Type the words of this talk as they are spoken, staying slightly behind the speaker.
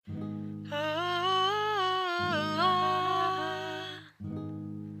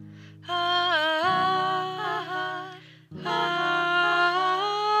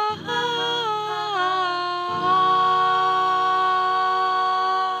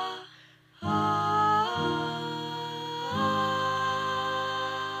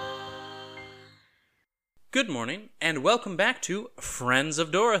Good morning, and welcome back to Friends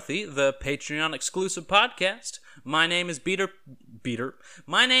of Dorothy, the Patreon-exclusive podcast. My name is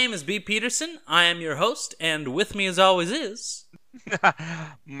My name is B. Peterson. I am your host, and with me as always is...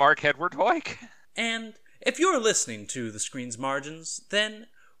 Mark Edward Hoyk. And if you're listening to the screen's margins, then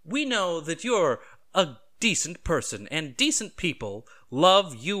we know that you're a decent person, and decent people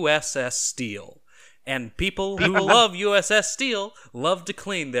love USS Steel. And people who love USS Steel love to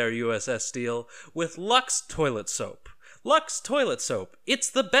clean their USS Steel with Lux Toilet Soap. Lux Toilet Soap. It's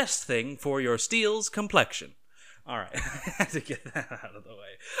the best thing for your Steel's complexion. Alright, I had to get that out of the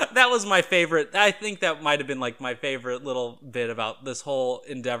way. That was my favorite. I think that might have been like my favorite little bit about this whole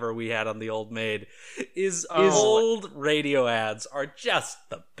endeavor we had on the Old Maid. Is old radio ads are just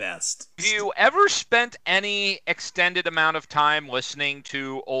the best. Have you ever spent any extended amount of time listening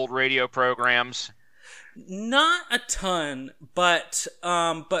to old radio programs? Not a ton, but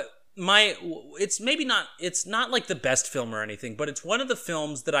it's not like the best film or anything, but it's one of the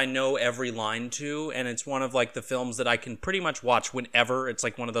films that I know every line to, and it's one of like the films that I can pretty much watch whenever. It's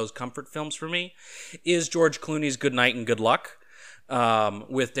like one of those comfort films for me, is George Clooney's Good Night and Good Luck,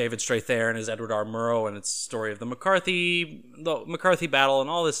 with David Strathairn as Edward R. Murrow, and it's the story of the McCarthy battle and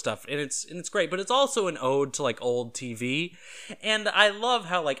all this stuff, and it's great, but it's also an ode to like old TV, and I love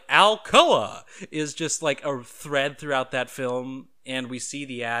how like Alcoa is just like a thread throughout that film, and we see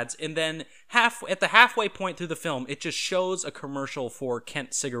the ads, and then at the halfway point through the film, it just shows a commercial for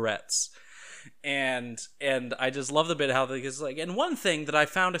Kent cigarettes. And I just love the bit how it's like, and one thing that I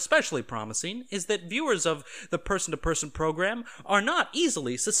found especially promising is that viewers of the person-to-person program are not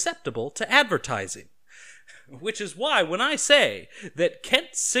easily susceptible to advertising. Which is why when I say that Kent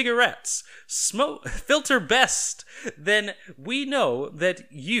cigarettes filter best, then we know that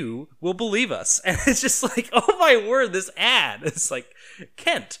you will believe us. And it's just like, oh my word, this ad. It's like,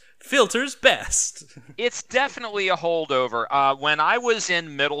 Kent filters best. It's definitely a holdover. When I was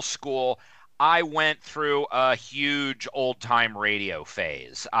in middle school, I went through a huge old-time radio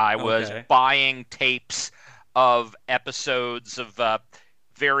phase. I was buying tapes of episodes of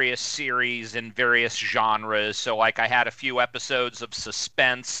various series in various genres. So, like, I had a few episodes of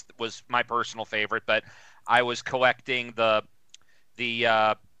Suspense, was my personal favorite, but I was collecting the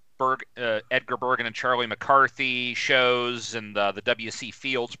Edgar Bergen and Charlie McCarthy shows and the W.C.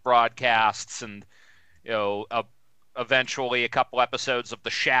 Fields broadcasts, and eventually a couple episodes of The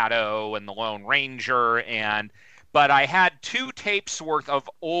Shadow and The Lone Ranger, but I had 2 tapes worth of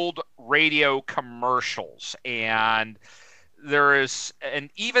old radio commercials, and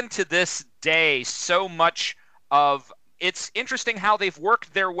even to this day, so much of it's interesting how they've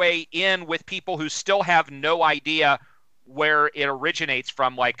worked their way in with people who still have no idea where it originates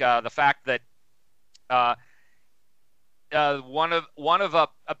from, like the fact that one of a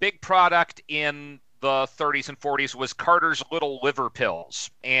big product in the 30s and 40s was Carter's Little Liver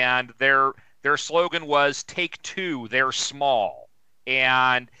Pills, and their slogan was "Take 2, they're small."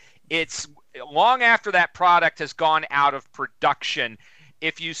 And it's long after that product has gone out of production,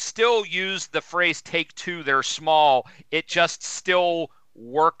 if you still use the phrase "Take 2, they're small," it just still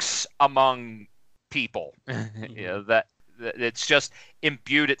works among people. That it's just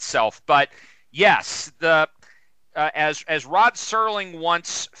imbued itself. But yes, as Rod Serling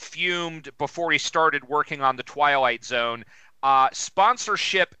once fumed before he started working on The Twilight Zone,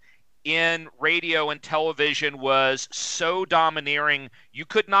 sponsorship in radio and television was so domineering, you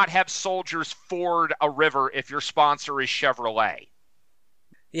could not have soldiers ford a river if your sponsor is Chevrolet.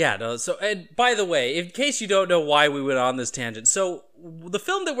 Yeah, no, so, and by the way, in case you don't know why we went on this tangent, so the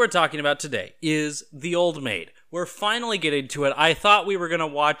film that we're talking about today is The Old Maid. We're finally getting to it. I thought we were going to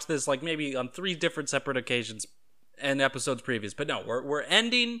watch this like maybe on 3 different separate occasions and episodes previous, but no, we're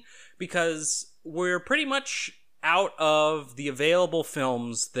ending because we're pretty much out of the available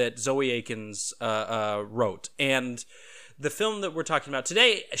films that Zoe Akins wrote, and the film that we're talking about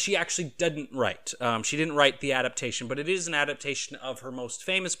today, she actually didn't write. She didn't write the adaptation, but it is an adaptation of her most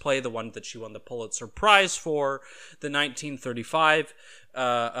famous play, the one that she won the Pulitzer Prize for, the 1935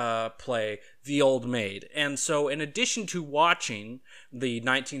 play, The Old Maid. And so in addition to watching the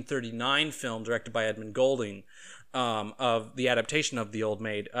 1939 film directed by Edmund Golding, of the adaptation of The Old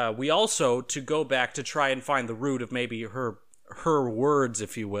Maid, we also, to go back to try and find the root of maybe her words,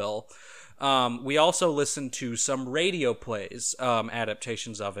 if you will, we also listened to some radio plays,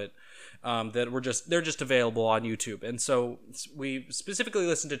 adaptations of it, that they're just available on YouTube. And so we specifically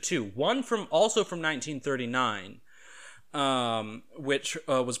listened to 2. One from 1939, which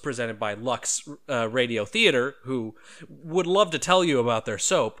was presented by Lux Radio Theater, who would love to tell you about their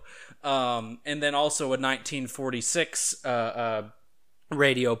soap. And then also a 1946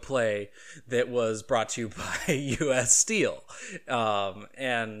 radio play that was brought to you by U.S. Steel,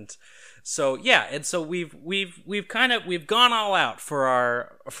 and so yeah, and so we've gone all out for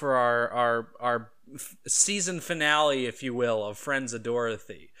our season finale, if you will, of Friends of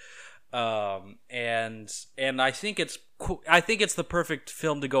Dorothy, and I think it's the perfect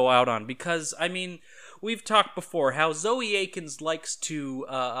film to go out on because I mean we've talked before how Zoe Akins likes to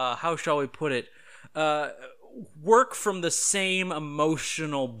how shall we put it work from the same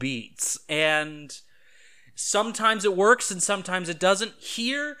emotional beats, and sometimes it works and sometimes it doesn't.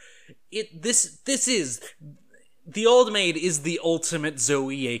 Here, this is The Old Maid is the ultimate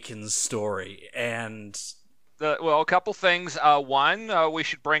Zoe Akins story, and a couple things. One, we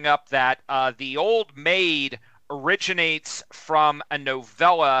should bring up that The Old Maid originates from a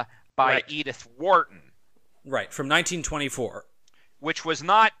novella by Edith Wharton, right, from 1924, which was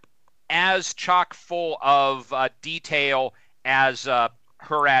not as chock full of detail as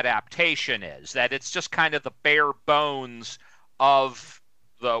her adaptation is. That it's just kind of the bare bones of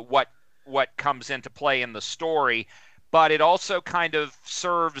what comes into play in the story, but it also kind of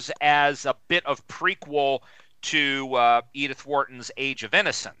serves as a bit of prequel to Edith Wharton's Age of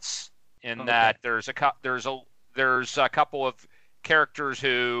Innocence, in that there's a couple of characters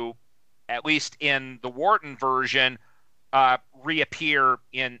who, at least in the Wharton version, reappear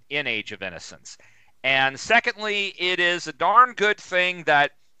in Age of Innocence. And secondly, it is a darn good thing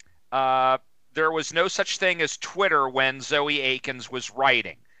that there was no such thing as Twitter when Zoe Akins was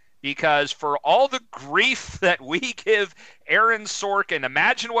writing. Because for all the grief that we give Aaron Sorkin,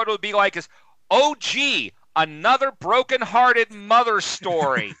 imagine what it would be like is, oh, gee, another broken-hearted mother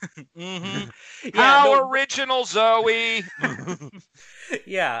story. Mm-hmm. How original, Zoe!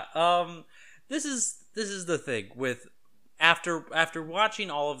 Yeah, this is the thing with after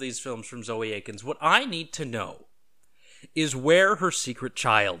watching all of these films from Zoe Akins, what I need to know is where her secret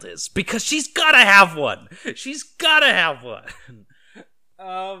child is, because she's gotta have one. She's gotta have one.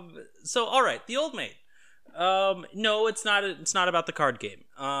 So all right, The Old Maid. No, it's not. It's not about the card game.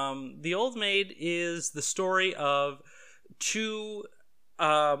 The Old Maid is the story of two.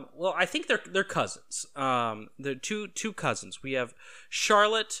 Well, I think they're cousins. They're two cousins. We have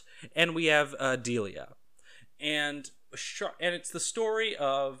Charlotte and we have Delia, and it's the story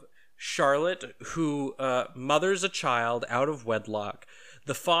of Charlotte, who mothers a child out of wedlock.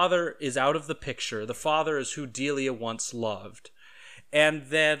 The father is out of the picture. The father is who Delia once loved. And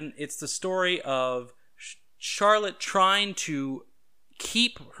then it's the story of Charlotte trying to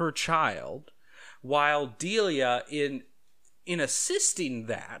keep her child, while Delia, in assisting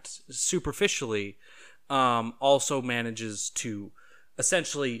that superficially, also manages to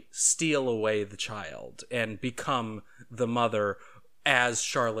essentially steal away the child and become the mother as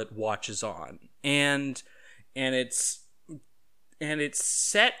Charlotte watches on. And it's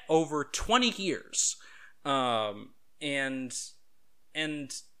set over 20 years. And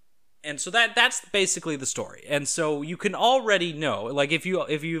so that's basically the story. And so you can already know, like if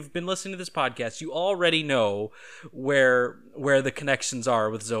you've been listening to this podcast, you already know where the connections are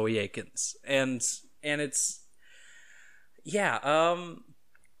with Zoe Akins. And it's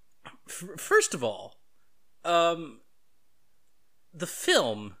first of all, the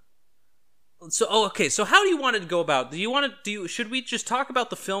film. So how do you want it to go about? Should we just talk about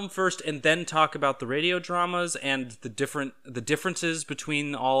the film first and then talk about the radio dramas and the differences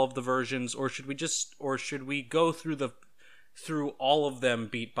between all of the versions, or should we go through all of them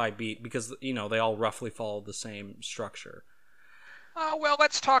beat by beat, because they all roughly follow the same structure? Well,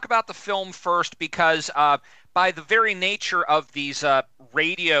 let's talk about the film first, because by the very nature of these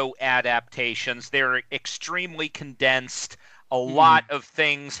radio adaptations, they're extremely condensed. A lot of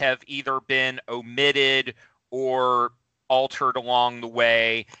things have either been omitted or altered along the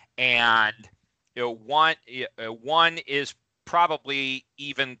way, and one is probably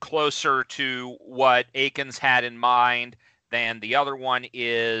even closer to what Akins had in mind than the other one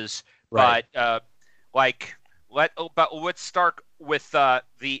is. Right. But let's start with the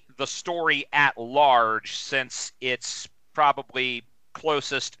story at large, since it's probably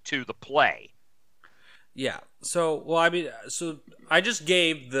closest to the play. Yeah. So I just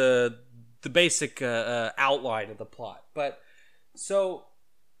gave the basic outline of the plot, but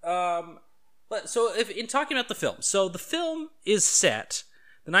if in talking about the film, so the film is set.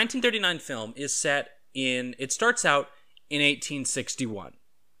 The 1939 film is set in. It starts out in 1861,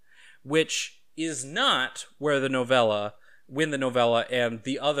 which is not where the novella and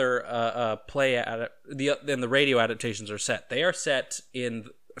the other the radio adaptations are set. They are set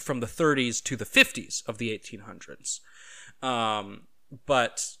from the 30s to the 50s of the 1800s.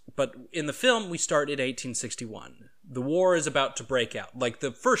 But in the film, we start in 1861. the war is about to break out. Like,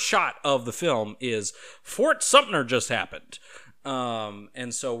 the first shot of the film is Fort Sumter just happened.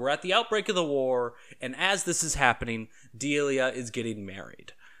 And so we're at the outbreak of the war, and as this is happening, Delia is getting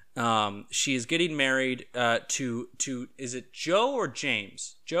married. She is getting married to is it Joe or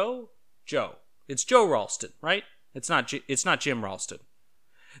James? Joe. It's Joe Ralston, right? It's not Jim Ralston.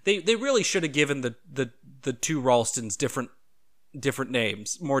 They really should have given the two Ralstons different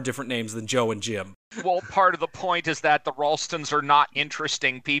names, more different names than Joe and Jim. Well, part of the point is that the Ralstons are not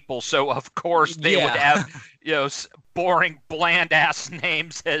interesting people, so of course they would have, boring, bland-ass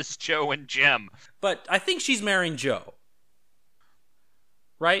names as Joe and Jim. But I think she's marrying Joe,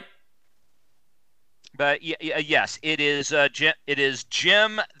 right? But yes, it is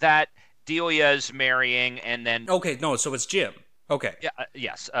Jim that Delia is marrying, and then okay, no, so it's Jim. Okay,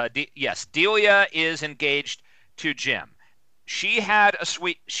 yes, Delia is engaged to Jim. She had a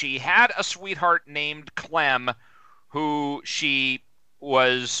sweetheart named Clem, who she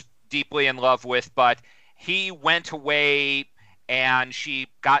was deeply in love with, but he went away, and she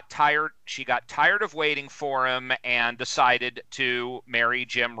got tired of waiting for him, and decided to marry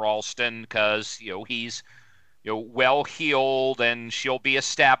Jim Ralston because he's well heeled and she'll be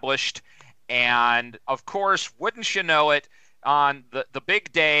established. And of course, wouldn't you know it, on the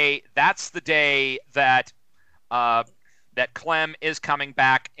big day, that's the day that that Clem is coming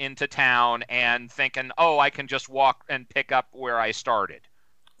back into town and thinking, oh, I can just walk and pick up where I started.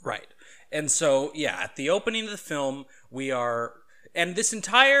 Right. And so, at the opening of the film, we are, and this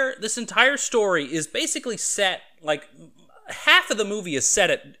entire story is basically set, like, half of the movie is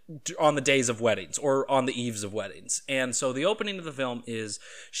set on the days of weddings or on the eves of weddings. And so the opening of the film is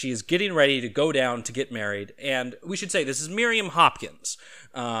she is getting ready to go down to get married. And we should say this is Miriam Hopkins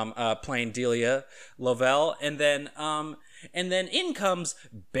playing Delia Lovell. And then in comes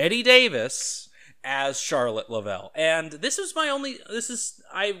Betty Davis as Charlotte Lovell. And over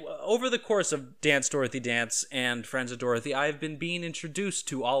the course of Dance Dorothy Dance and Friends of Dorothy, I've been being introduced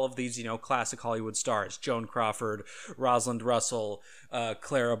to all of these, classic Hollywood stars: Joan Crawford, Rosalind Russell,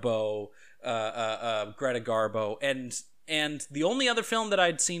 Clara Bow, Greta Garbo, and the only other film that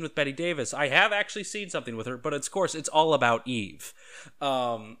I'd seen with Betty Davis, I have actually seen something with her, but of course it's All About Eve.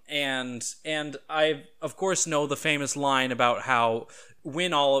 And I of course know the famous line about how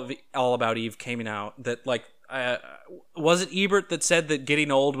when All About Eve came out, that was it Ebert that said that getting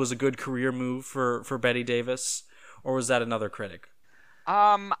old was a good career move for Betty Davis, or was that another critic?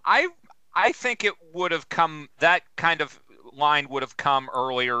 I think it would have come, that kind of line would have come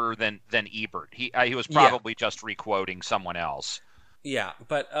earlier than Ebert. He was probably just requoting someone else. Yeah,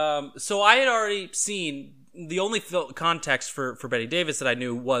 but so I had already seen, the only context for Betty Davis that I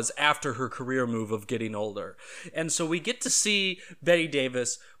knew was after her career move of getting older. And so we get to see Betty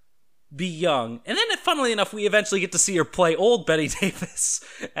Davis be young, and then funnily enough we eventually get to see her play old Betty Davis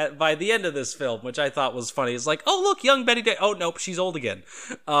by the end of this film, which I thought was funny. It's like, oh look, young Betty Davis, oh nope, she's old again.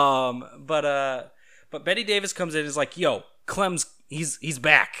 But Betty Davis comes in and is like, yo, Clem's he's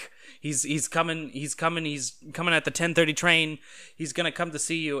back. He's coming at the 10:30 train. He's going to come to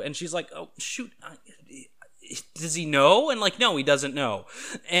see you. And she's like, "Oh, shoot. Does he know?" And like, "No, he doesn't know."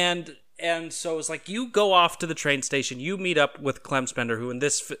 And so it's like, you go off to the train station, you meet up with Clem Spender, who in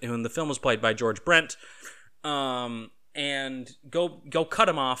the film was played by George Brent. And go cut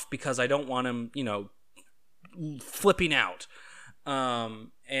him off because I don't want him, flipping out.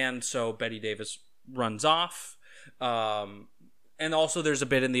 And so Betty Davis runs off. And also there's a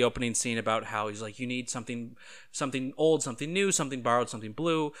bit in the opening scene about how he's like, you need something old, something new, something borrowed, something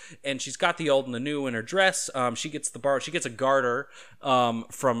blue. And she's got the old and the new in her dress. She gets a garter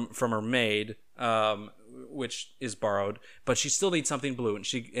from her maid, which is borrowed, but she still needs something blue.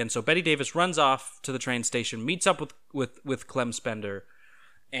 And so Betty Davis runs off to the train station, meets up with Clem Spender,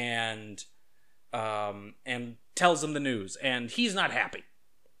 and tells him the news, and he's not happy.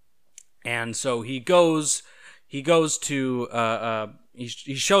 And so he goes to he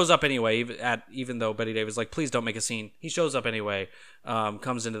shows up anyway, even though Betty Davis is like, please don't make a scene. He shows up anyway,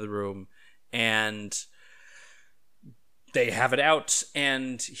 comes into the room, and they have it out,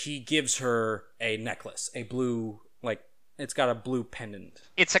 and he gives her a necklace, a blue, it's got a blue pendant.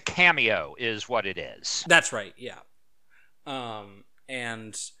 It's a cameo is what it is. That's right, yeah.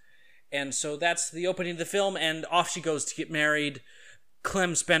 And so that's the opening of the film, and off she goes to get married.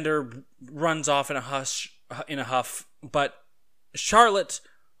 Clem Spender runs off in a huff, but Charlotte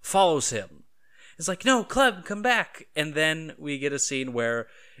follows him. It's like, no, Clem, come back. And then we get a scene where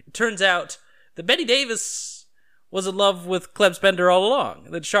it turns out that Betty Davis was in love with Clem Spender all along.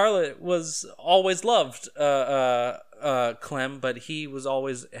 That Charlotte was always loved Clem, but he was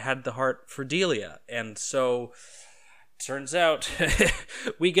always had the heart for Delia. And so turns out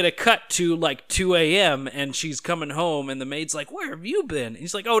we get a cut to like 2 a.m. and she's coming home and the maid's like, where have you been? And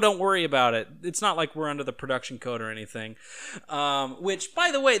he's like, oh, don't worry about it. It's not like we're under the production code or anything. Which,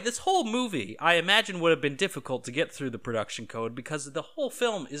 by the way, this whole movie, I imagine, would have been difficult to get through the production code because the whole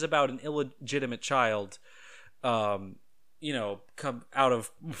film is about an illegitimate child, come out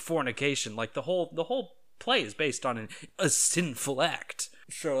of fornication. Like the whole play is based on a sinful act.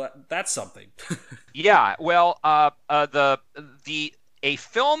 So that's something. Yeah, well, a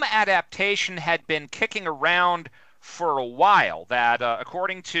film adaptation had been kicking around for a while. That,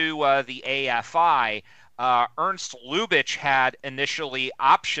 according to the AFI, Ernst Lubitsch had initially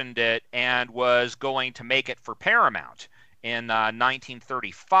optioned it and was going to make it for Paramount in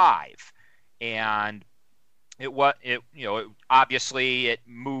 1935, and obviously it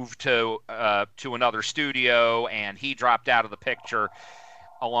moved to another studio, and he dropped out of the picture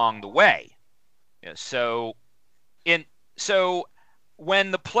along the way. So when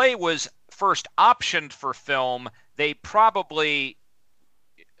the play was first optioned for film, they probably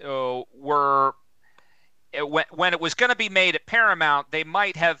were, when it was going to be made at Paramount, they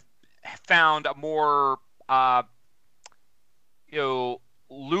might have found a more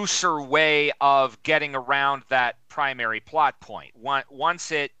looser way of getting around that primary plot point.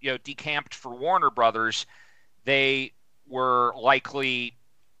 Once it decamped for Warner Brothers, they were likely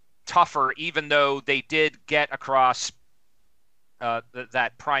tougher, even though they did get across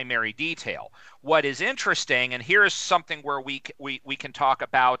that primary detail. What is interesting, and here's something where we can talk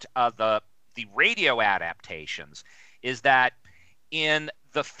about the radio adaptations, is that in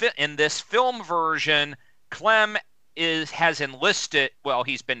this film version, Clem has enlisted. Well,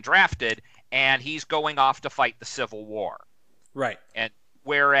 he's been drafted, and he's going off to fight the Civil War. Right. And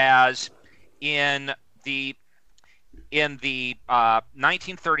whereas in the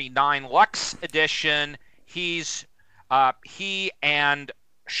 1939 Lux edition, he and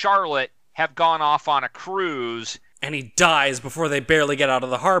Charlotte have gone off on a cruise, and he dies before they barely get out of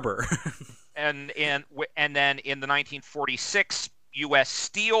the harbor. and then in the 1946 U.S.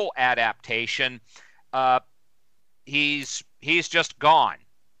 Steel adaptation, he's just gone.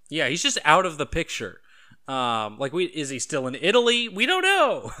 Yeah, he's just out of the picture. Is he still in Italy? We don't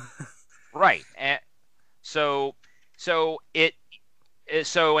know. Right.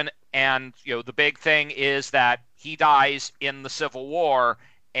 The big thing is that he dies in the Civil War,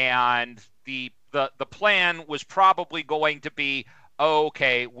 and the plan was probably going to be,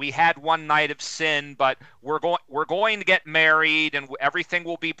 okay, we had one night of sin, but we're going to get married and everything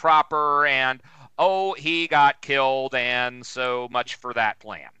will be proper, and he got killed, and so much for that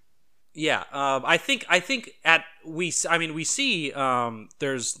plan. Yeah, I think we see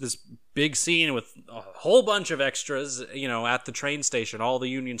there's this big scene with a whole bunch of extras, at the train station, all the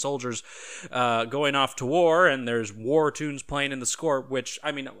Union soldiers going off to war, and there's war tunes playing in the score, which,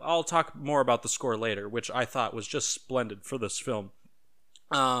 I'll talk more about the score later, which I thought was just splendid for this film.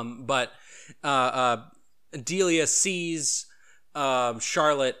 But Delia sees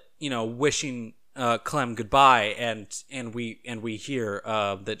Charlotte, wishing Clem goodbye, and we hear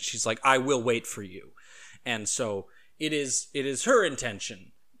that she's like, I will wait for you. And so it is her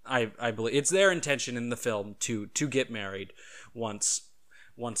intention, I believe it's their intention in the film to get married once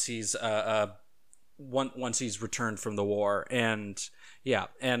he's returned from the war. And yeah,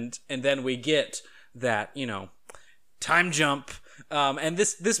 and then we get that time jump. And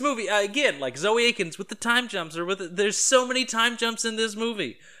this movie, again, like Zoe Akins with the time jumps, there's so many time jumps in this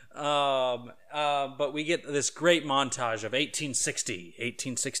movie. But we get this great montage of 1860,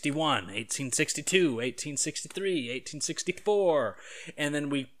 1861, 1862, 1863, 1864, and then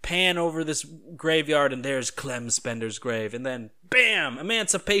we pan over this graveyard, and there's Clem Spender's grave, and then bam,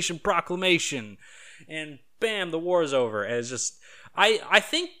 Emancipation Proclamation, and bam, the war's over. And it's just, I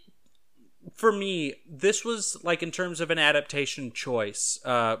think, for me, this was, like, in terms of an adaptation choice,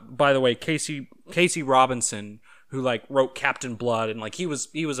 by the way, Casey Robinson, who, like, wrote Captain Blood, and, like, he was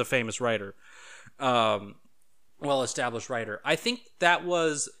a famous writer, well-established writer. I think that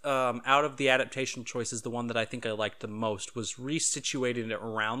was, out of the adaptation choices, the one that I think I liked the most, was resituating it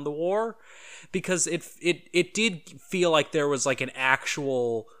around the war, because it did feel like there was, like, an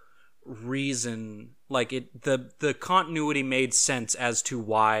actual reason, like, the continuity made sense as to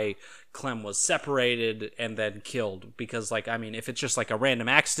why Clem was separated and then killed, because, like, if it's just, like, a random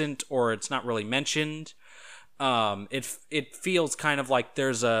accident, or it's not really mentioned, it feels kind of like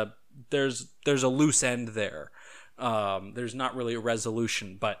there's a loose end there. There's not really a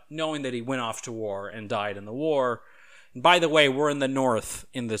resolution, but knowing that he went off to war and died in the war, and by the way, we're in the North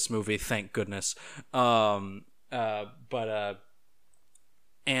in this movie, thank goodness.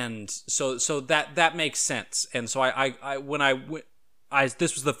 and so that makes sense. And so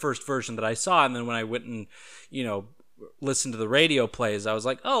this was the first version that I saw, and then when I went and listened to the radio plays, I was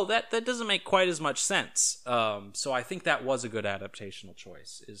like, oh, that doesn't make quite as much sense. So I think that was a good adaptational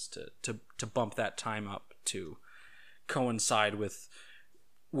choice, is to bump that time up to coincide with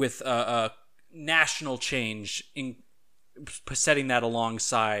national change, in setting that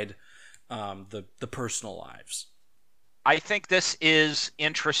alongside the personal lives. I think this is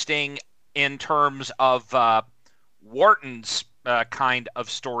interesting in terms of Wharton's kind of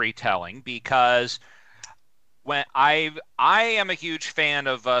storytelling, because when I am a huge fan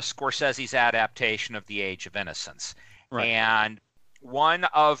of Scorsese's adaptation of The Age of Innocence, right. And one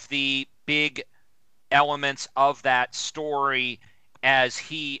of the big elements of that story as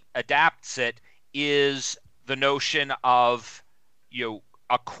he adapts it is the notion of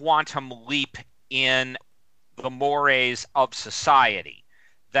a quantum leap in the mores of society.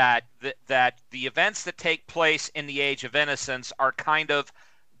 That the events that take place in The Age of Innocence are kind of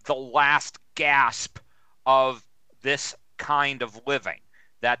the last gasp of this kind of living.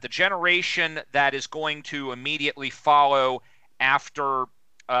 That the generation that is going to immediately follow after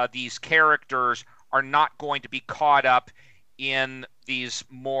these characters are not going to be caught up in these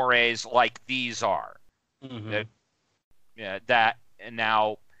mores like these are. Mm-hmm. That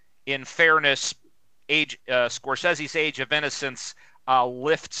now, in fairness, Scorsese's Age of Innocence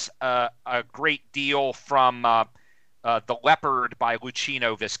lifts a great deal from The Leopard by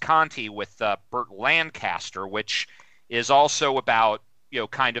Luchino Visconti with Burt Lancaster, which is also about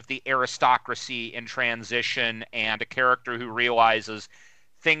kind of the aristocracy in transition and a character who realizes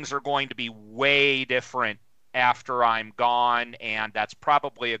things are going to be way different after I'm gone, and that's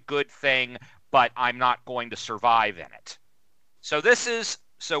probably a good thing, but I'm not going to survive in it. So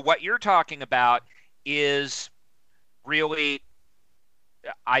what you're talking about is really,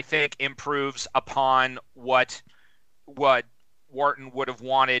 I think, improves upon what Wharton would have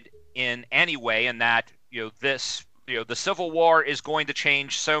wanted in any way, and that the Civil War is going to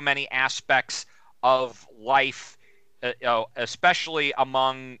change so many aspects of life, especially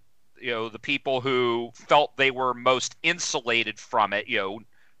among the people who felt they were most insulated from it,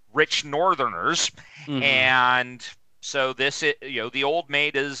 rich Northerners. Mm-hmm. And so this, The Old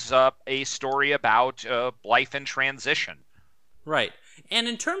Maid is a story about life in transition. Right. And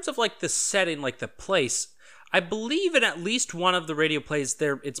in terms of like the setting, like the place, I believe in at least one of the radio plays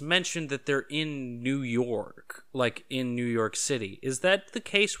it's mentioned that they're in New York, like in New York City. Is that the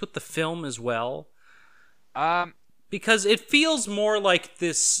case with the film as well? Because it feels more like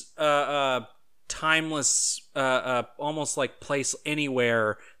this timeless, almost like place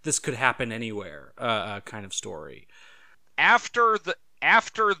anywhere. This could happen anywhere, kind of story. After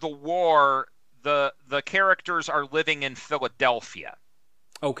the war, the characters are living in Philadelphia.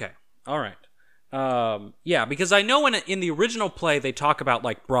 Okay, all right. Yeah, because I know in the original play they talk about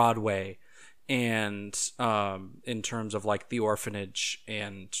like Broadway, and in terms of like the orphanage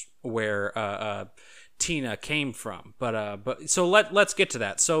and where Tina came from. But so let's get to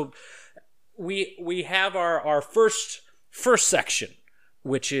that. So we have our first section,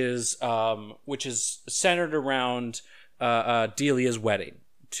 which is centered around Delia's wedding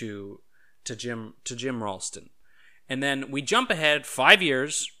to Jim Ralston, and then we jump ahead 5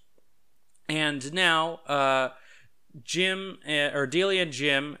 years, and now Delia and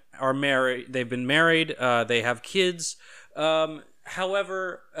Jim are married. They've been married. They have kids.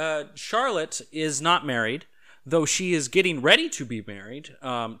 However, Charlotte is not married, though she is getting ready to be married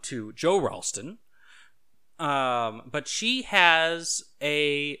to Joe Ralston. But she has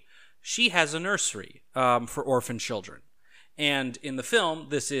a nursery for orphan children, and in the film,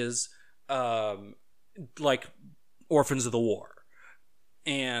 this is like Orphans of the War.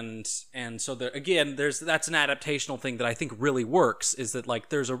 And so that's an adaptational thing that I think really works, is that like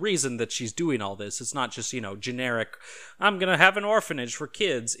there's a reason that she's doing all this. It's not just generic, I'm gonna have an orphanage for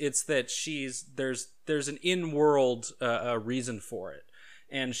kids. It's that there's an in-world reason for it,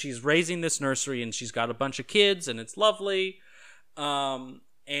 and she's raising this nursery, and she's got a bunch of kids, and it's lovely.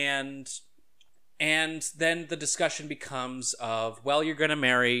 And then the discussion becomes of, well, you're gonna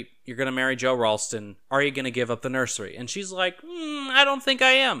marry Joe Ralston. Are you gonna give up the nursery? And she's like, I don't think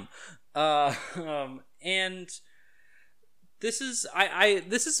I am. And this is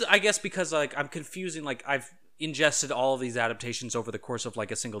I guess because like I'm confusing, like I've ingested all of these adaptations over the course of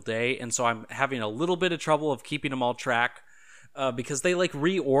like a single day, and so I'm having a little bit of trouble of keeping them all track. Because they like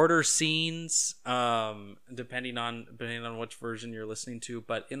reorder scenes depending on which version you're listening to.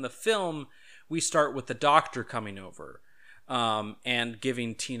 But in the film, we start with the doctor coming over and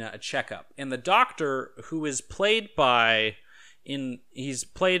giving Tina a checkup. And the doctor, who is played by, he's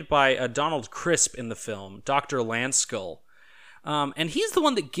played by Donald Crisp in the film, Dr. Lanskull. And he's the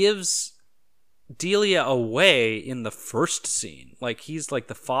one that gives Delia away in the first scene. Like, he's like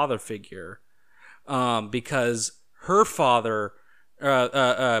the father figure. Because her father,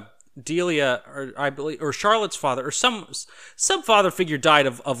 Delia, or I believe, or Charlotte's father, or some father figure died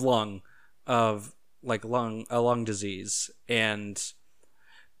of a lung disease, and so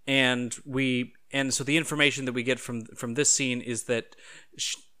the information that we get from this scene is that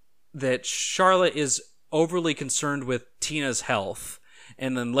that Charlotte is overly concerned with Tina's health,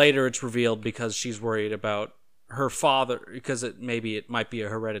 and then later it's revealed because she's worried about her father, because it might be a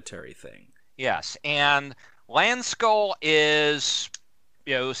hereditary thing. Yes, and Lanskull is,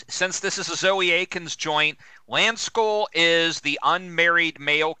 since this is a Zoe Akins joint, Lanskull is the unmarried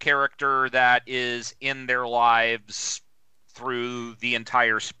male character that is in their lives through the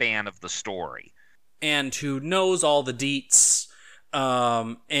entire span of the story, and who knows all the deets,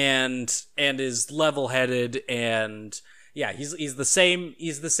 and is level-headed, and yeah, he's the same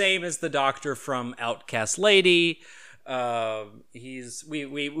as the Doctor from Outcast Lady.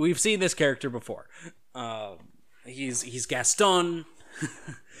 We've seen this character before. He's Gaston.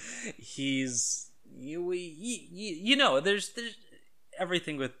 There's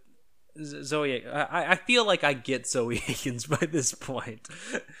everything with Zoe. I feel like I get Zoe Akins by this point.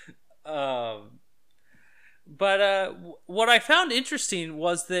 But what I found interesting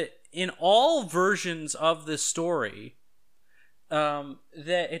was that in all versions of this story, that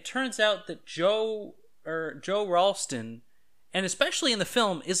it turns out that Joe Ralston, and especially in the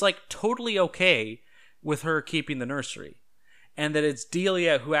film, is like totally okay with her keeping the nursery, and that it's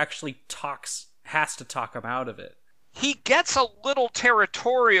Delia who actually has to talk him out of it. He gets a little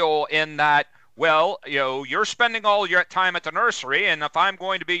territorial in that, well, you're spending all your time at the nursery, and if I'm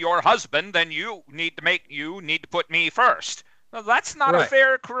going to be your husband, then you need to put me first. Well, that's not a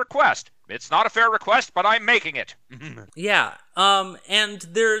fair request. It's not a fair request, but I'm making it. Yeah. And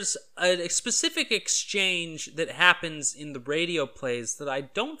there's a specific exchange that happens in the radio plays that I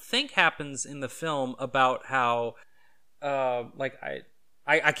don't think happens in the film about how, I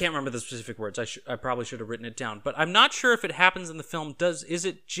can't remember the specific words. I probably should have written it down, but I'm not sure if it happens in the film. Is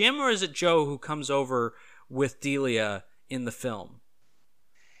it Jim or is it Joe who comes over with Delia in the film?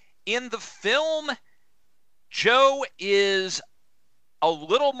 In the film, Joe is a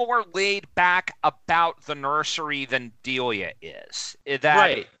little more laid back about the nursery than Delia is.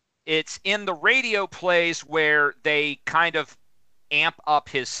 Right. It's in the radio plays where they kind of amp up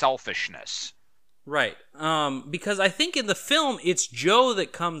his selfishness. Right. Because I think in the film, it's Joe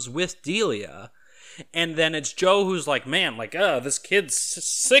that comes with Delia, and then it's Joe who's like, man, this kid's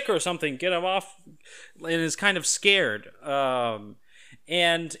sick or something, get him off, and is kind of scared.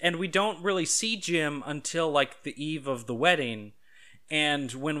 And we don't really see Jim until, like, the eve of the wedding,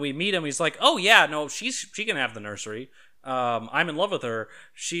 and when we meet him, he's like, oh, yeah, no, she can have the nursery. I'm in love with her.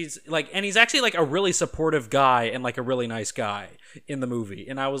 She's like, and he's actually like a really supportive guy and like a really nice guy in the movie.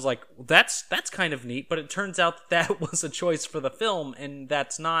 And I was like, that's kind of neat. But it turns out that was a choice for the film, and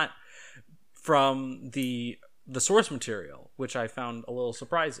that's not from the source material, which I found a little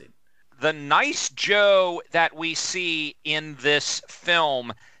surprising. The nice Joe that we see in this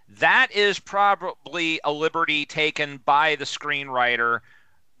film, that is probably a liberty taken by the screenwriter,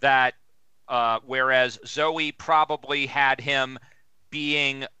 that whereas Zoe probably had him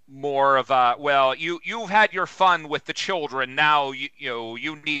being more of a, well, you've had your fun with the children, now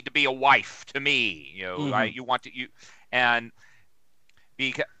you need to be a wife to me, and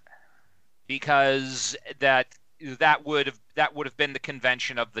because that would have been the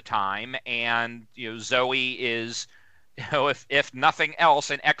convention of the time, and Zoe is, if nothing else,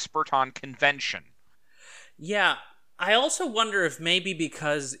 an expert on convention. Yeah, I also wonder if maybe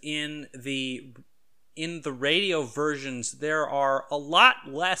because in the radio versions there are a lot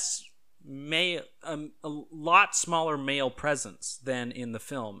less a lot smaller male presence than in the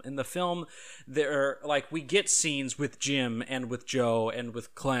film. In the film, there are, we get scenes with Jim and with Joe and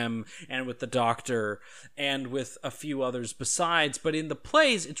with Clem and with the Doctor and with a few others besides, but in the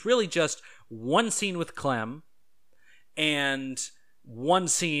plays it's really just one scene with Clem and one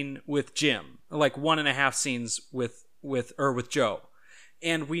scene with Jim, like 1.5 scenes with Joe,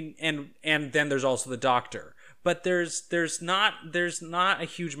 and then there's also the Doctor. But there's not a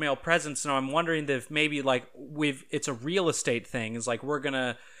huge male presence, and I'm wondering if maybe it's a real estate thing. It's like we're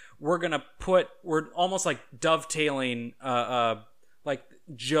almost like dovetailing like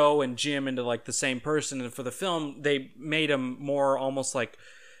Joe and Jim into like the same person, and for the film they made them more almost like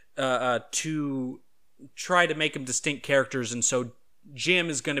to try to make them distinct characters, and so Jim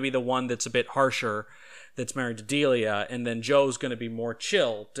is going to be the one that's a bit harsher, that's married to Delia, and then Joe's going to be more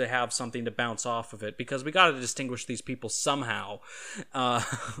chill to have something to bounce off of it, because we got to distinguish these people somehow.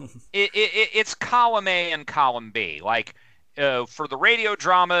 It's column A and column B. Like, for the radio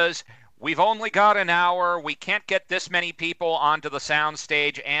dramas, we've only got an hour. We can't get this many people onto the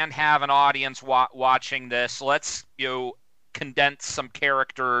soundstage and have an audience watching this. Let's, condense some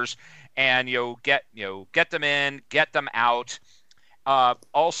characters and get them in, get them out.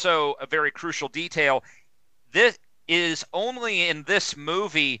 Also, a very crucial detail: this is only in this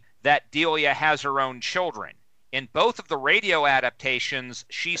movie that Delia has her own children. In both of the radio adaptations,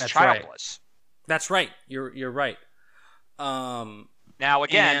 she's childless. Right. That's right. You're right. Now,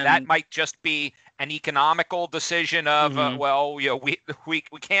 again, that might just be an economical decision of we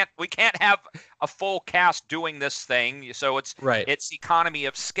can't have a full cast doing this thing, so it's economy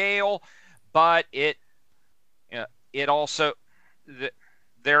of scale, but it also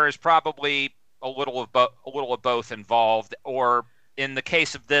there is probably a little of both involved, or in the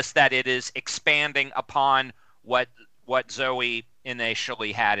case of this, that it is expanding upon what Zoe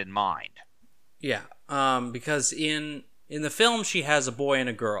initially had in mind. Yeah, because in the film she has a boy and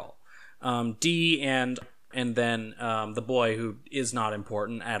a girl, D and then the boy who is not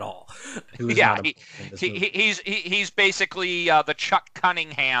important at all. He's basically the Chuck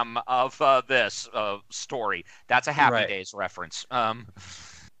Cunningham of this story. That's a Happy Days reference.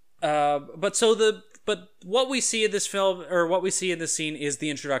 But what we see in this film, or what we see in this scene, is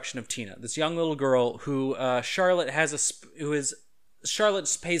the introduction of Tina, this young little girl who Charlotte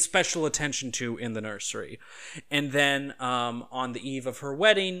pays special attention to in the nursery. And then on the eve of her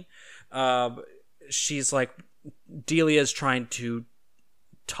wedding, she's like, Delia's trying to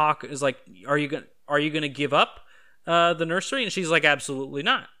talk, is like, are you gonna give up the nursery? And she's like, absolutely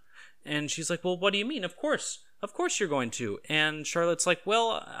not. And she's like, well, what do you mean? Of course you're going to. And Charlotte's like,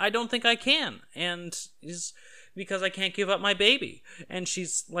 well, I don't think I can. And is because I can't give up my baby. And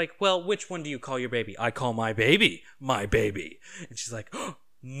she's like, well, which one do you call your baby? I call my baby my baby. And she's like, oh,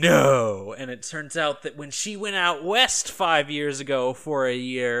 no. And it turns out that when she went out west 5 years ago for a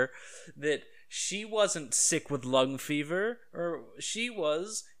year, that she wasn't sick with lung fever, or she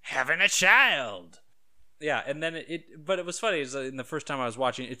was having a child. Yeah, and then but it was funny, is in the first time I was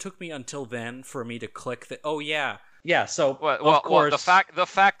watching, it took me until then for me to click that, oh yeah. Yeah, so of course, the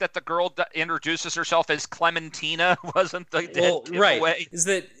fact that the girl introduces herself as Clementina wasn't the giveaway. Is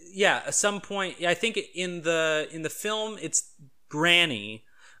that, at some point, I think in the film it's Granny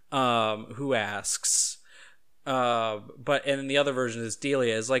who asks, but in the other version is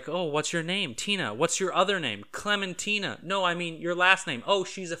Delia is like, oh, what's your name? Tina. What's your other name? Clementina. No, I mean your last name. Oh,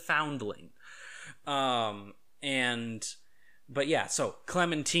 she's a foundling. So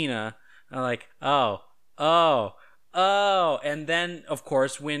Clementina, like, oh, and then of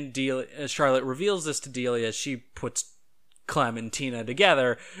course when Charlotte reveals this to Delia, she puts Clementina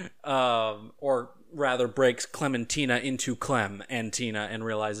together, or rather breaks Clementina into Clem and Tina, and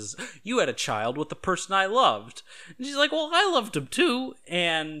realizes, you had a child with the person I loved. And she's like, well, I loved him too.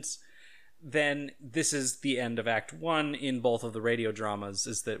 And then this is the end of Act 1 in both of the radio dramas,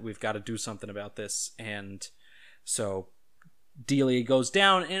 is that we've got to do something about this. And so Delia goes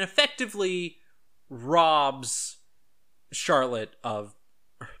down and effectively robs Charlotte of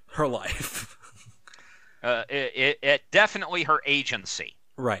her life. It definitely her agency.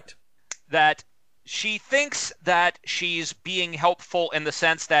 Right. That she thinks that she's being helpful in the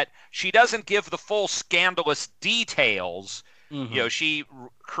sense that she doesn't give the full scandalous details. Mm-hmm. She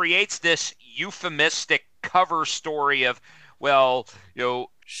creates this euphemistic cover story of, well,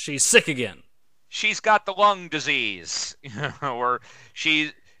 she's sick again. She's got the lung disease, or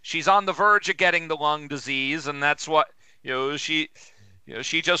she's on the verge of getting the lung disease, and that's what she's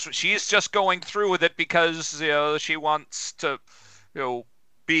just going through with it because she wants to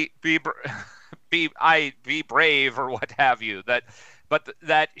be brave or what have you. But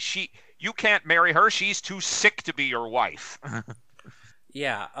you can't marry her. She's too sick to be your wife.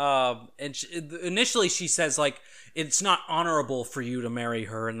 Yeah. And initially she says, like, it's not honorable for you to marry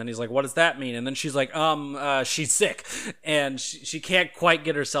her. And then he's like, what does that mean? And then she's like, she's sick. And she can't quite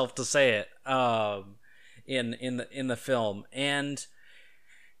get herself to say it, in the film. And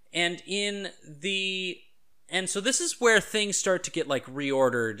so this is where things start to get, like,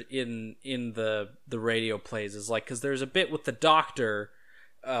 reordered in the radio plays, is like, because there's a bit with the doctor,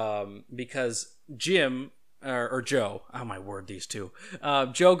 because Jim or Joe, oh my word, these two,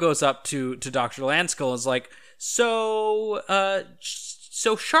 Joe goes up to Dr. Lanskill and is like, so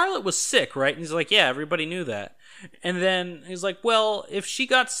Charlotte was sick, right? And he's like, yeah, everybody knew that. And then he's like, well, if she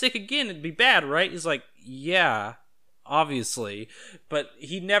got sick again, it'd be bad, right? He's like, yeah, obviously. But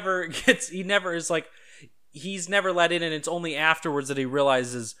he never is like, he's never let in, and it's only afterwards that he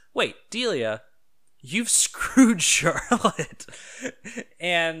realizes, wait, Delia, you've screwed Charlotte.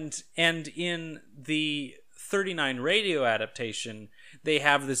 and in the 39 radio adaptation, they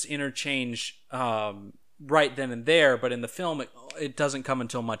have this interchange right then and there, but in the film it doesn't come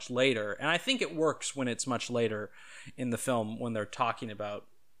until much later. And I think it works when it's much later in the film, when they're talking about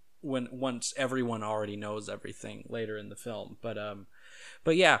once everyone already knows everything later in the film.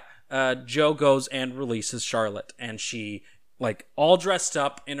 But yeah, Joe goes and releases Charlotte, and she, like, all dressed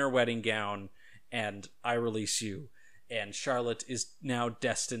up in her wedding gown, and I release you. And Charlotte is now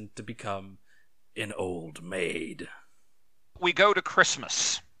destined to become an old maid. We go to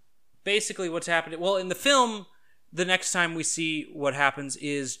Christmas. Basically what's happening, well, in the film, the next time we see what happens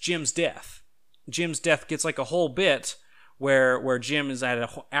is Jim's death. Jim's death gets like a whole bit where Jim is at an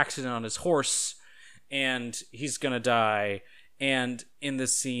accident on his horse, and he's gonna die. And in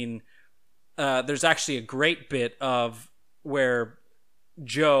this scene, there's actually a great bit of where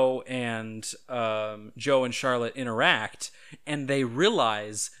Joe and Charlotte interact, and they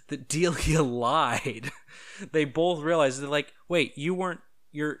realize that Delia lied. They both realize, they're like, wait,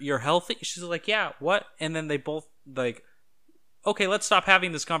 you're healthy? She's like, yeah, what? And then they both like, okay, let's stop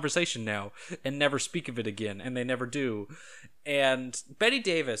having this conversation now and never speak of it again. And they never do. And Bette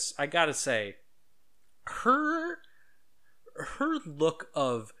Davis, I gotta say, her look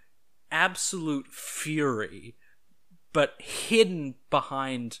of absolute fury, but hidden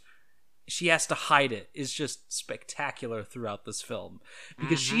behind, she has to hide it, is just spectacular throughout this film.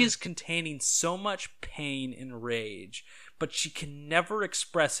 Because she is containing so much pain and rage, but she can never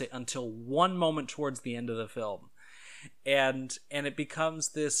express it until one moment towards the end of the film. And it becomes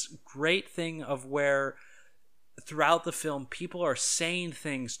this great thing of where throughout the film people are saying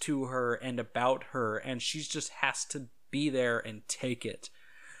things to her and about her, and she just has to be there and take it.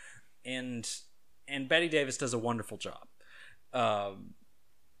 And Bette Davis does a wonderful job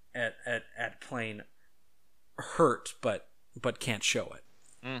at playing hurt, but can't show it.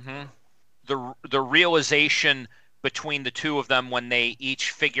 The realization between the two of them when they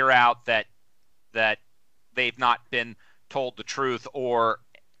each figure out that they've not been told the truth, or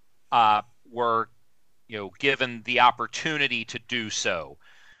were given the opportunity to do so.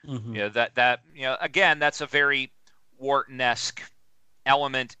 That again, that's a very Wharton-esque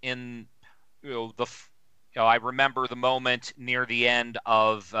element in I remember the moment near the end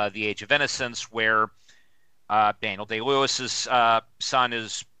of The Age of Innocence where Daniel Day-Lewis's son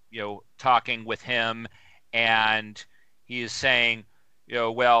is talking with him, and he is saying,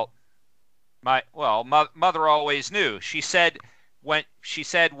 mother always knew. She said when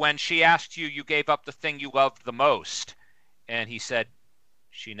she asked you, you gave up the thing you loved the most, and he said,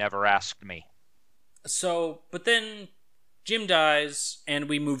 she never asked me. So, but then Jim dies, and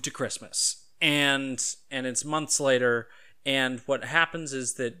we move to Christmas, and it's months later, and what happens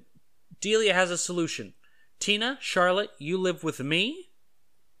is that Delia has a solution. Tina, Charlotte, you live with me,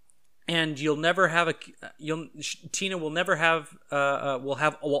 and Tina will never have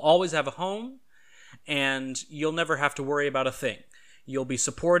will always have a home, and you'll never have to worry about a thing. You'll be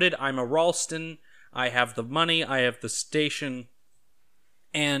supported. I'm a Ralston. I have the money. I have the station,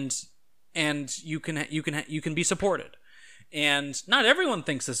 and you can be supported. And not everyone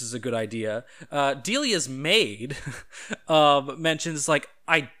thinks this is a good idea. Delia's maid mentions, like,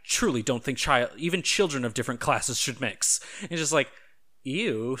 I truly don't think even children of different classes should mix. And just like,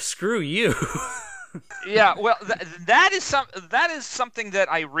 ew, screw you. Yeah, well, that is something that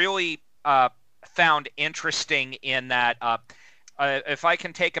I really found interesting in that. If I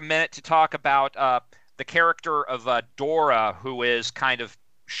can take a minute to talk about the character of Dora, who is kind of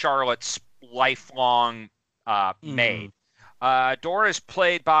Charlotte's lifelong maid. Dora is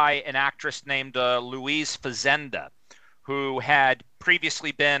played by an actress named Louise Fazenda, who had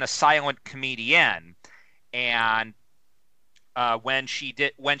previously been a silent comedian, and when she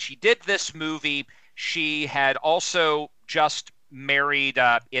did this movie, she had also just married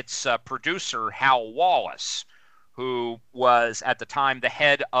its producer, Hal Wallace, who was at the time the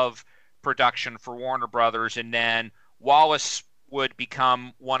head of production for Warner Brothers, and then Wallace would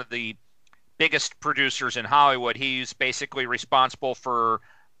become one of the biggest producers in Hollywood. He's basically responsible for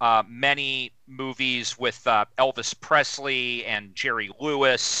many movies with Elvis Presley and Jerry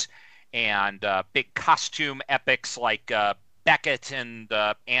Lewis, and big costume epics like Beckett and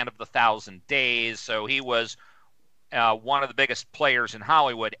Anne of the Thousand Days. So he was one of the biggest players in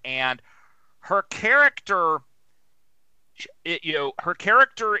Hollywood. And her character, her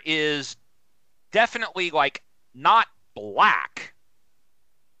character is definitely like not black,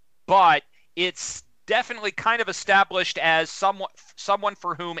 but it's definitely kind of established as someone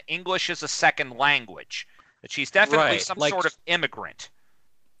for whom English is a second language. That she's definitely Right, some like, sort of immigrant.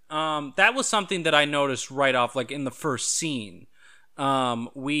 that was something that I noticed right off, like in the first scene.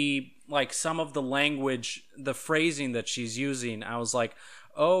 We like some of the language, the phrasing that she's using. I was like,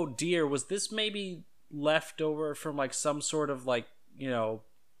 "Oh dear, was this maybe left over from like some sort of like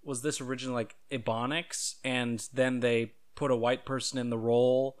was this originally like Ebonics, and then they put a white person in the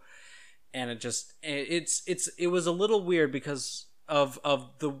role, and it was a little weird because of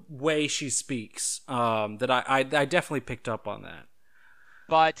the way she speaks. That I definitely picked up on that.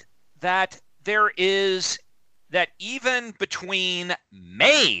 But that there is that even between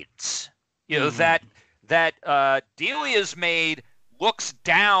maids, that Delia's maid looks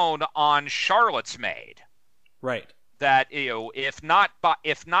down on Charlotte's maid. Right. That if not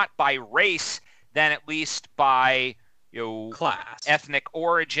by race, then at least by Class. ethnic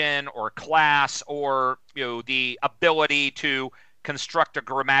origin or class, or the ability to construct a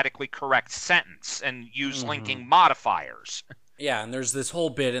grammatically correct sentence and use linking modifiers. Yeah, and there's this whole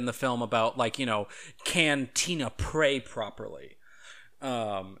bit in the film about like, can Tina pray properly?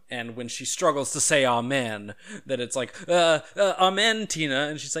 And when she struggles to say amen, that it's like, amen, Tina,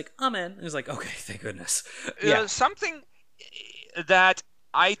 and she's like, amen. And he's like, okay, thank goodness. Yeah. Something that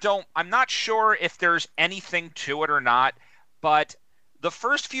I'm not sure if there's anything to it or not, but the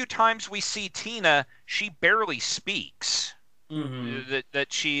first few times we see Tina, she barely speaks. That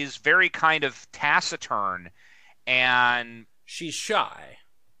she's very kind of taciturn, and she's shy,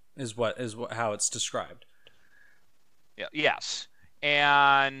 is how it's described. Yes.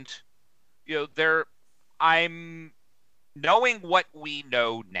 And I'm knowing what we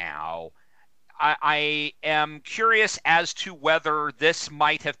know now, I am curious as to whether this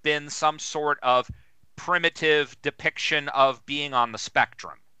might have been some sort of primitive depiction of being on the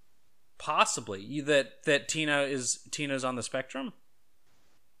spectrum. Possibly that Tina's on the spectrum.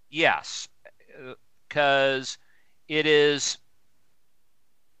 Yes, because it is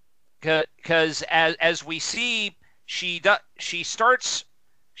because as we see, she starts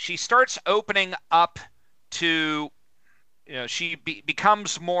opening up to she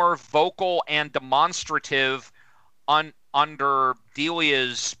becomes more vocal and demonstrative under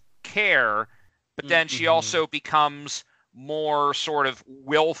Delia's care, but then she also becomes more sort of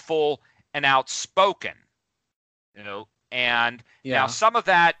willful and outspoken. And now some of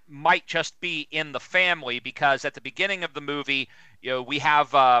that might just be in the family, because at the beginning of the movie, we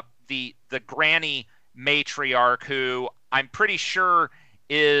have the granny matriarch, who I'm pretty sure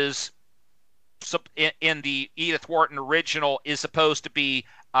is in the Edith Wharton original is supposed to be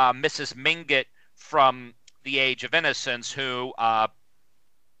Mrs. Mingott from The Age of Innocence, who I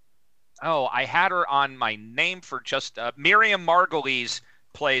had her on my name for just Miriam Margolyes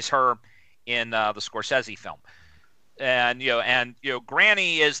plays her in the Scorsese film. And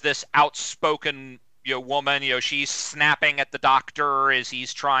Granny is this outspoken woman. She's snapping at the doctor as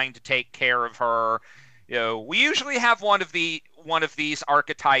he's trying to take care of her. We usually have one of these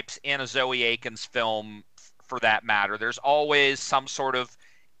archetypes in a Zoe Akins film, for that matter. There's always some sort of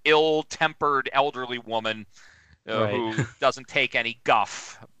ill-tempered elderly woman who doesn't take any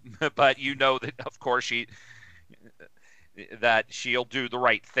guff, but that of course she'll do the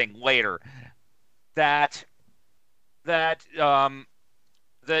right thing later. That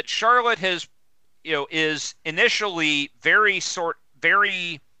Charlotte has is initially very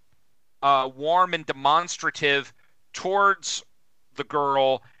warm and demonstrative towards the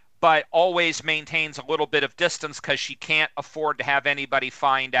girl, but always maintains a little bit of distance because she can't afford to have anybody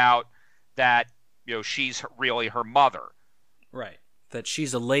find out that she's really her mother. Right. That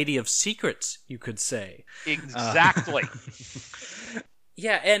she's a lady of secrets, you could say. Exactly.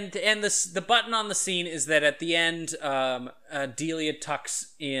 Yeah, and the button on the scene is that at the end, Delia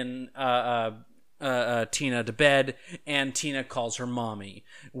tucks in Tina to bed, and Tina calls her mommy,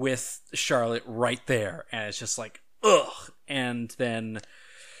 with Charlotte right there, and it's just like, ugh. And then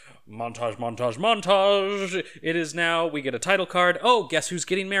montage. It is now, we get a title card. Oh, guess who's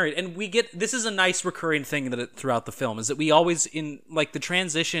getting married? And this is a nice recurring thing throughout the film, is that we always, in like the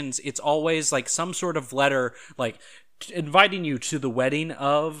transitions, it's always like some sort of letter, like inviting you to the wedding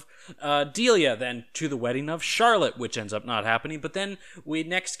of Delia, then to the wedding of Charlotte, which ends up not happening. But then we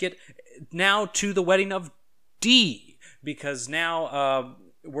next get now to the wedding of D, because now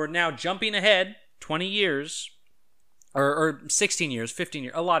we're now jumping ahead 20 years, or 16 years, 15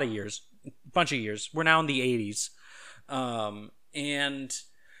 years, a lot of years, a bunch of years. We're now in the 80s. And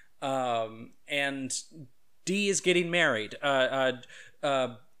D is getting married.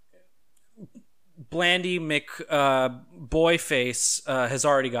 Blandy McBoyface has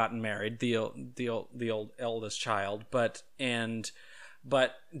already gotten married, the old eldest child, but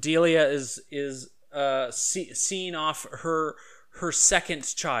Delia is seeing off her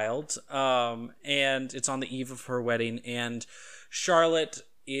second child, and it's on the eve of her wedding, and Charlotte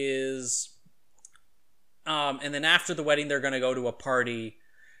is, and then after the wedding, they're going to go to a party,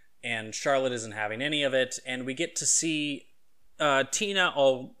 and Charlotte isn't having any of it, and we get to see Tina,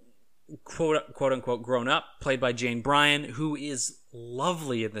 all quote unquote grown up, played by Jane Bryan, who is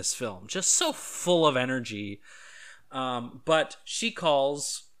lovely in this film, just so full of energy. But she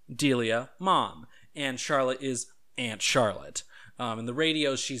calls Delia Mom, and Charlotte is Aunt Charlotte. In the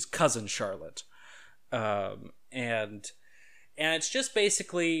radio, she's Cousin Charlotte. And it's just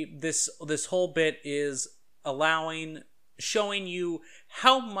basically this whole bit is showing you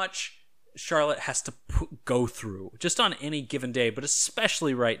how much Charlotte has to go through just on any given day, but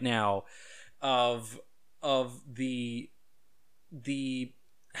especially right now, of the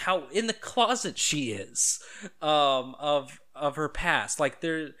how in the closet she is, of her past. Like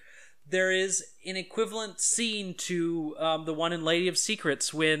there is an equivalent scene to the one in Lady of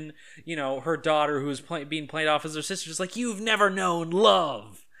Secrets when, her daughter, who's being played off as her sister, is like, "You've never known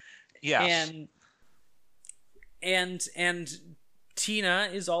love." Yes. And Tina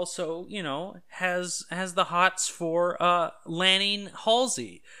is also, has the hots for Lanning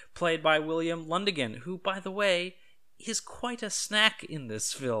Halsey, played by William Lundigan, who, by the way, is quite a snack in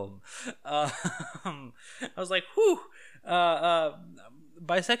this film. I was like, whew.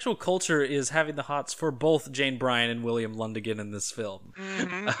 Bisexual culture is having the hots for both Jane Bryan and William Lundigan in this film.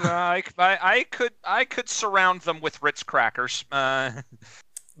 Mm-hmm. I could surround them with Ritz crackers.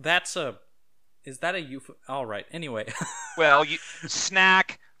 Is that a all right. Anyway. Well,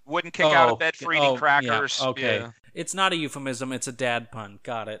 snack, wouldn't kick out of bed for eating crackers. Yeah, okay. Yeah. It's not a euphemism, it's a dad pun.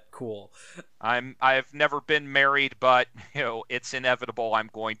 Got it. Cool. I've never been married, but it's inevitable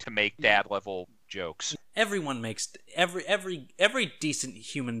I'm going to make dad level jokes. Everyone makes every decent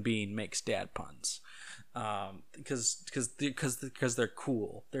human being makes dad puns. Because they're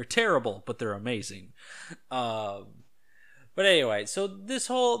cool. They're terrible, but they're amazing. But anyway, so this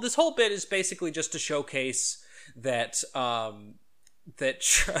whole bit is basically just to showcase that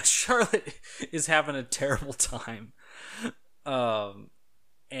Charlotte is having a terrible time,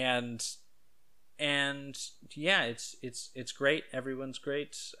 and yeah, it's great. Everyone's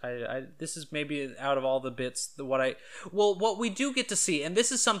great. This is maybe out of all the bits what we do get to see, and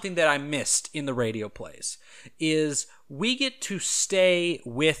this is something that I missed in the radio plays, is we get to stay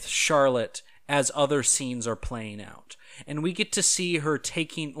with Charlotte as other scenes are playing out. And we get to see her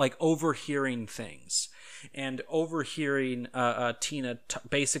overhearing things, and overhearing Tina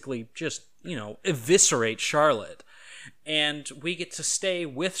basically just, eviscerate Charlotte. And we get to stay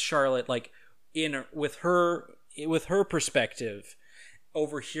with Charlotte, with her perspective,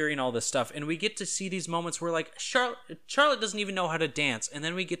 overhearing all this stuff. And we get to see these moments where, Charlotte doesn't even know how to dance. And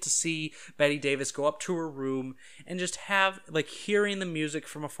then we get to see Bette Davis go up to her room and just have, hearing the music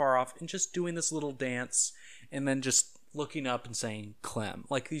from afar off and just doing this little dance, and then just looking up and saying Clem.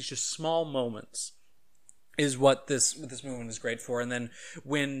 These just small moments is what this movement is great for. And then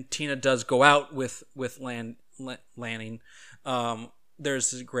when Tina does go out with Lanning,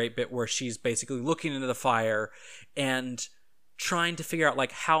 there's a great bit where she's basically looking into the fire and trying to figure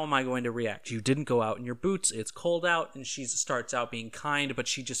out, how am I going to react? You didn't go out in your boots, it's cold out, and she starts out being kind, but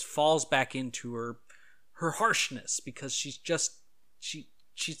she just falls back into her harshness, because she's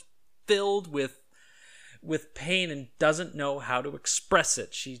filled with pain and doesn't know how to express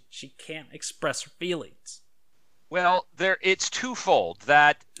it. She can't express her feelings. Well, it's twofold.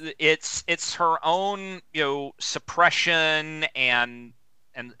 That it's her own suppression and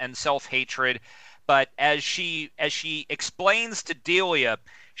self-hatred, but as she explains to Delia,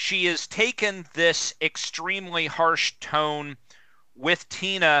 she has taken this extremely harsh tone with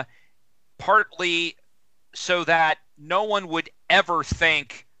Tina partly so that no one would ever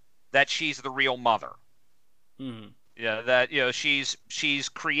think that she's the real mother. Mm-hmm. Yeah, that she's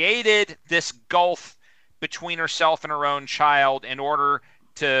created this gulf between herself and her own child in order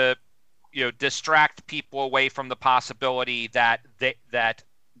to distract people away from the possibility that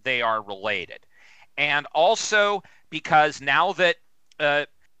they are related, and also because now that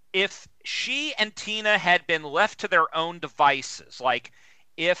if she and Tina had been left to their own devices,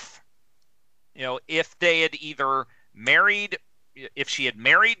 if they had either married. If she had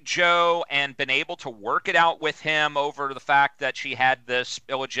married Joe and been able to work it out with him over the fact that she had this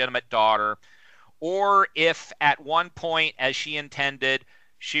illegitimate daughter, or if at one point, as she intended,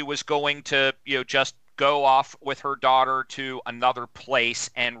 she was going to, just go off with her daughter to another place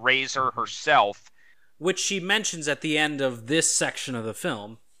and raise her herself. Which she mentions at the end of this section of the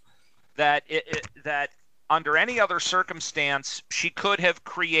film. That under any other circumstance, she could have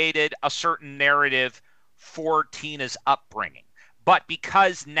created a certain narrative for Tina's upbringing. But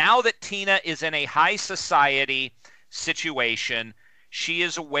because now that Tina is in a high society situation, she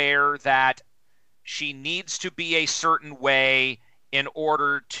is aware that she needs to be a certain way in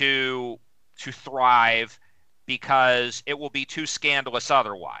order to thrive, because it will be too scandalous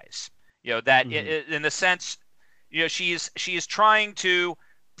otherwise. That in the sense, she is trying to,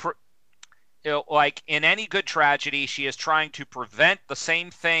 like in any good tragedy, she is trying to prevent the same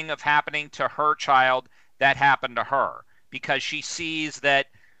thing of happening to her child that happened to her, because she sees that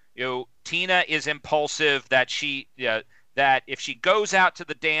Tina is impulsive, that that if she goes out to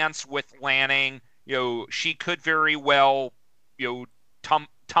the dance with Lanning, she could very well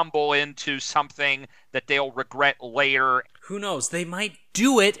tumble into something that they'll regret later. Who knows? They might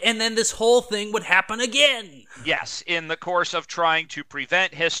do it, and then this whole thing would happen again. Yes, in the course of trying to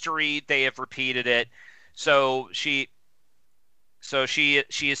prevent history, they have repeated it. So she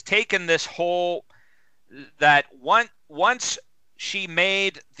has taken this whole, that once she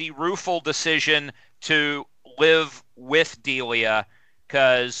made the rueful decision to live with Delia,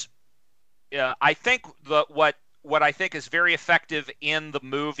 because I think what I think is very effective in the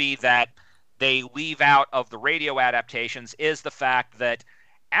movie that they leave out of the radio adaptations is the fact that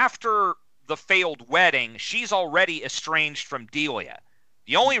after the failed wedding, she's already estranged from Delia.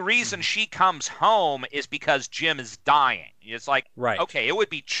 The only reason she comes home is because Jim is dying. It's like, right. Okay, it would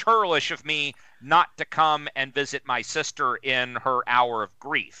be churlish of me not to come and visit my sister in her hour of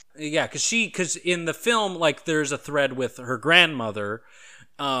grief. Yeah, because in the film, like, there's a thread with her grandmother,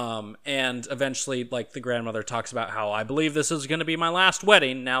 and eventually, like, the grandmother talks about how, I believe this is going to be my last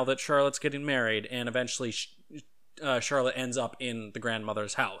wedding now that Charlotte's getting married, and eventually Charlotte ends up in the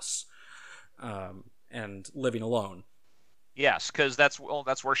grandmother's house, and living alone. Yes, because that's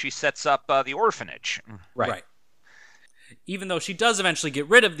where she sets up the orphanage. Right. Even though she does eventually get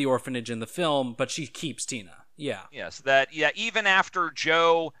rid of the orphanage in the film, but she keeps Tina. Yeah. Yes, even after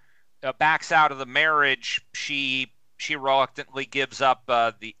Joe backs out of the marriage, she reluctantly gives up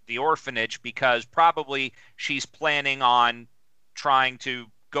the orphanage, because probably she's planning on trying to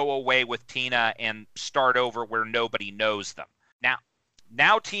go away with Tina and start over where nobody knows them.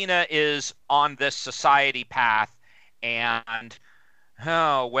 Now Tina is on this society path, and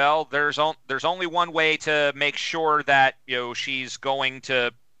there's only one way to make sure that she's going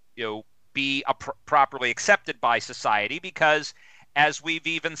to be properly accepted by society, because as we've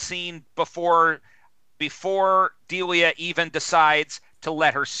even seen before Delia even decides to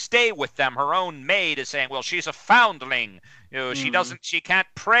let her stay with them, her own maid is saying, well, she's a foundling, she can't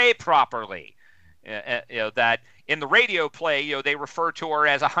pray properly. That in the radio play, they refer to her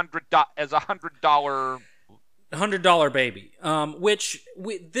as $100 baby,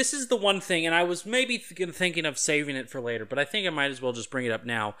 this is the one thing, and I was maybe thinking of saving it for later, but I think I might as well just bring it up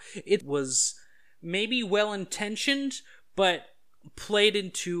now. It was maybe well-intentioned, but played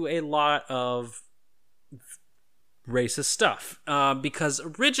into a lot of racist stuff, because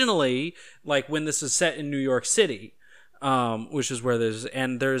originally, like, when this is set in New York City, which is where there's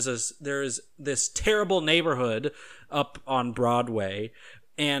this terrible neighborhood up on Broadway,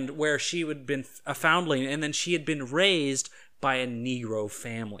 and where she had been a foundling, and then she had been raised by a Negro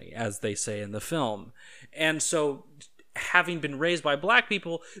family, as they say in the film. And so, having been raised by black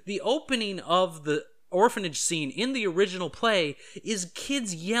people, the opening of the orphanage scene in the original play is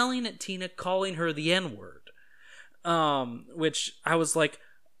kids yelling at Tina, calling her the N-word. Which I was like,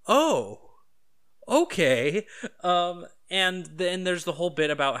 oh, okay. And then there's the whole bit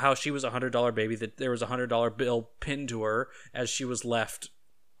about how she was a $100 baby, that there was a $100 bill pinned to her as she was left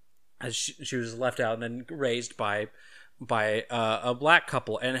out and then raised by a black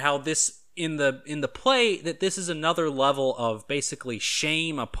couple, and how this in the play, that this is another level of basically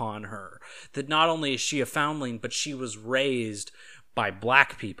shame upon her, that not only is she a foundling, but she was raised by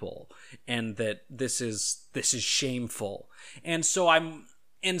black people, and that this is shameful. And so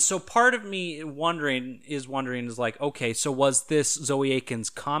part of me is like, okay, so was this Zoe Akins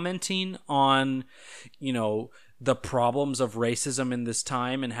commenting on, the problems of racism in this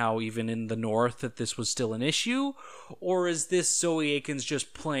time, and how even in the North that this was still an issue? Or is this Zoe Akins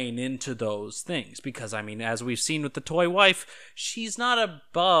just playing into those things? Because, I mean, as we've seen with the toy wife, she's not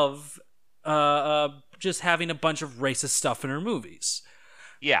above just having a bunch of racist stuff in her movies.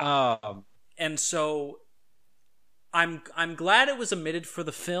 Yeah. And so I'm glad it was omitted for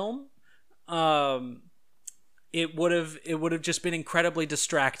the film. It would have just been incredibly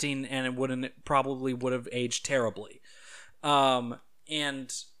distracting, and it probably would have aged terribly.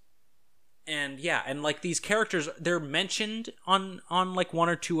 And And yeah, and like these characters, they're mentioned on like one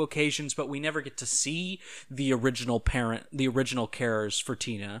or two occasions, but we never get to see the original carers for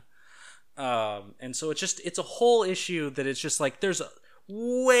Tina. And so it's a whole issue that it's just like there's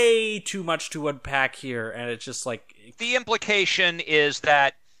way too much to unpack here, and it's just like the implication is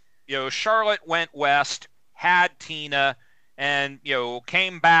that Charlotte went west, had Tina, and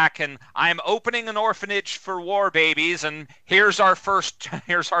came back, and I'm opening an orphanage for war babies, and here's our first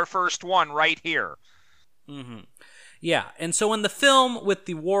one right here. Mm-hmm. Yeah, and so in the film with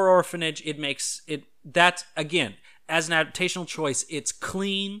the war orphanage, that's again, as an adaptational choice, it's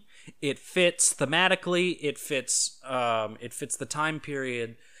clean, it fits thematically, it fits the time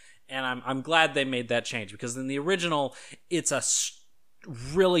period, and I'm glad they made that change, because in the original it's a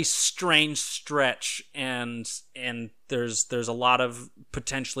really strange stretch, and there's a lot of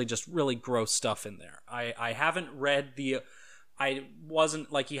potentially just really gross stuff in there. I haven't read I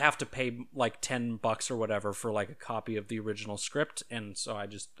wasn't like, you have to pay like $10 or whatever for like a copy of the original script, and so I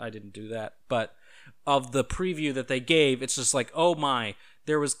didn't do that. But of the preview that they gave, it's just like, oh my,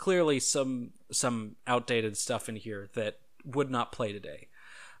 there was clearly some outdated stuff in here that would not play today.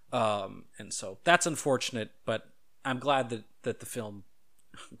 And so that's unfortunate, but I'm glad that the film,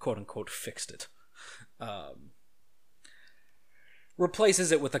 quote unquote, fixed it.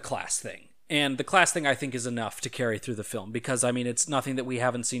 Replaces it with a class thing. And the class thing, I think, is enough to carry through the film, because, I mean, it's nothing that we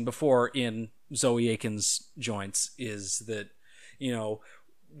haven't seen before in Zoe Akin's joints, is that,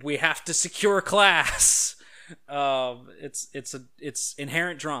 we have to secure class. It's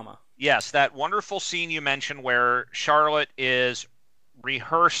inherent drama. Yes, that wonderful scene you mentioned where Charlotte is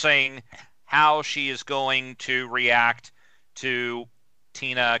rehearsing how she is going to react to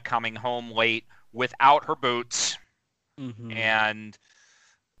Tina coming home late without her boots, and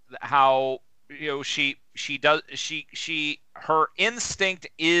how her instinct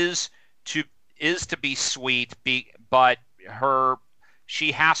is to be sweet, but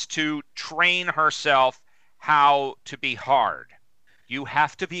she has to train herself how to be hard. You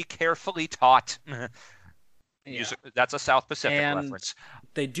have to be carefully taught. Yeah. That's a South Pacific reference.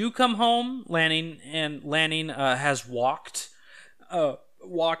 They do come home. Lanning has walked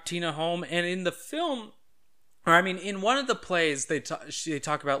Tina home, and in the film, or I mean, in one of the plays, they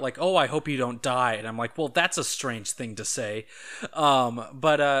talk about like, oh, I hope you don't die, and I'm like, well, that's a strange thing to say,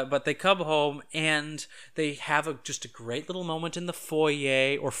 but they come home and they have just a great little moment in the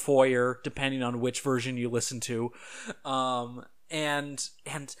foyer, depending on which version you listen to, and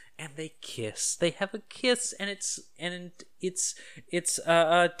they kiss. They have a kiss, and it's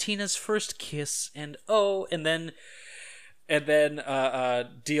Tina's first kiss, and then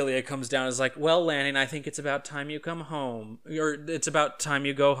Delia comes down and is like, well, Lanning, I think it's about time you come home. Or it's about time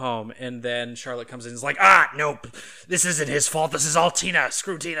you go home. And then Charlotte comes in and is like, nope, this isn't his fault. This is all Tina.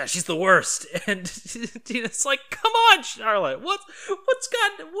 Screw Tina. She's the worst. And Tina's like, come on, Charlotte. What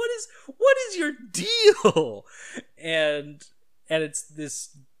is your deal? And it's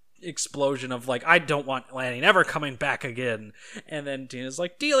this explosion of like, I don't want Lanning ever coming back again. And then Tina's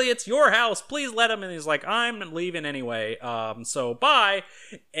like, Delia, it's your house, please let him. And he's like, I'm leaving anyway, so bye.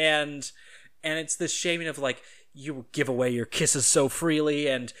 And it's this shaming of like, you give away your kisses so freely,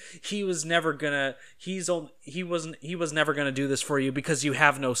 and he was never gonna do this for you because you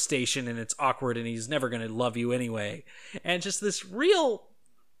have no station and it's awkward, and he's never gonna love you anyway. And just this real,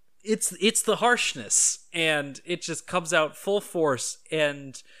 it's the harshness, and it just comes out full force.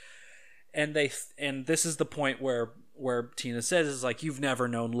 And this is the point where Tina says, is like, you've never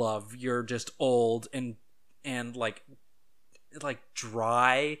known love, you're just old and like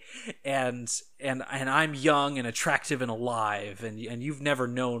dry, and I'm young and attractive and alive, and you've never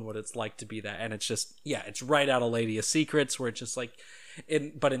known what it's like to be that. And it's just, yeah, it's right out of Lady of Secrets, where it's just like,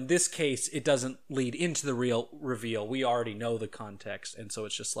 but in this case, it doesn't lead into the real reveal. We already know the context, and so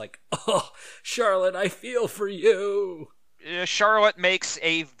it's just like, oh, Charlotte, I feel for you. Charlotte makes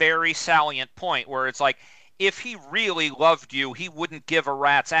a very salient point where it's like, if he really loved you, he wouldn't give a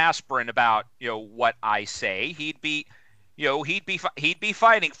rat's aspirin about what I say. He'd be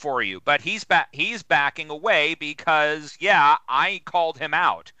fighting for you, but he's backing away because, yeah, I called him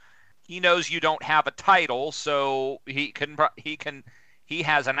out. He knows you don't have a title, so he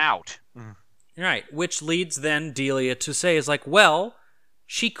has an out. Right, which leads then Delia to say, is like, well,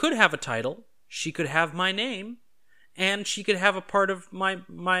 she could have a title, she could have my name, and she could have a part of my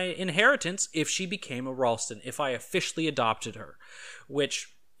inheritance if she became a Ralston, if I officially adopted her,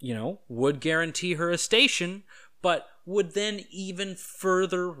 which, would guarantee her a station, but would then even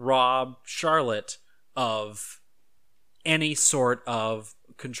further rob Charlotte of any sort of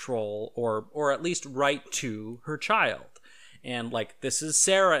control or at least right to her child. and like this is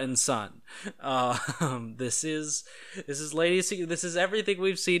Sarah and Son. This is Lady. This is everything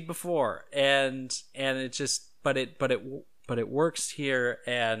we've seen before, and it just but it works here,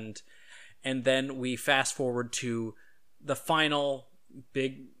 and then we fast forward to the final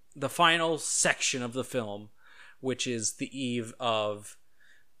section of the film, which is the eve of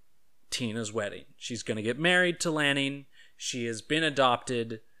Tina's wedding. She's going to get married to Lanning. She has been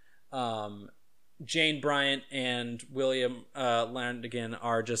adopted. Jane Bryant and William Landigan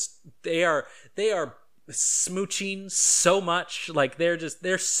are just they are smooching so much. Like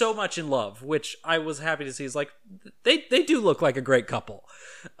they're so much in love, which I was happy to see. Is like they do look like a great couple.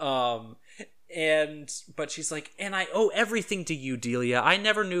 But she's like, and I owe everything to you, Delia. I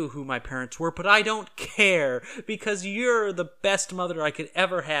never knew who my parents were, but I don't care because you're the best mother I could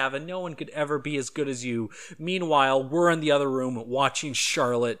ever have, and no one could ever be as good as you. Meanwhile, we're in the other room watching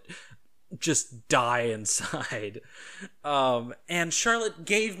Charlotte just die inside. And Charlotte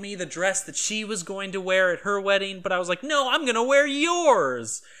gave me the dress that she was going to wear at her wedding, but I was like, no, I'm going to wear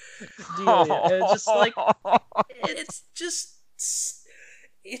yours, Delia. And it's just like,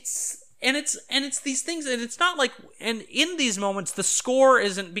 it's these things, and it's not like, and in these moments the score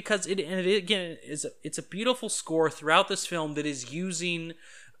isn't, because it's a beautiful score throughout this film that is using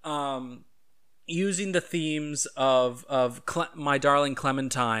the themes of My Darling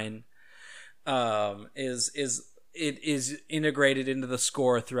Clementine. It is integrated into the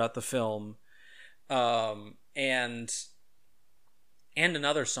score throughout the film, and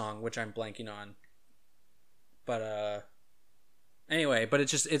another song which I'm blanking on, but anyway, but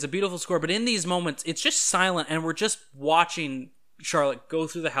it's a beautiful score. But in these moments, it's just silent, and we're just watching Charlotte go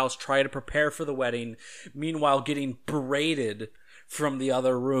through the house, try to prepare for the wedding, meanwhile getting berated from the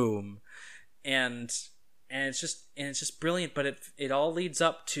other room, and it's just brilliant. But it all leads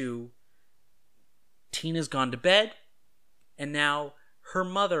up to Tina's gone to bed, and now her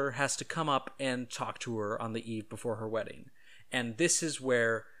mother has to come up and talk to her on the eve before her wedding, and this is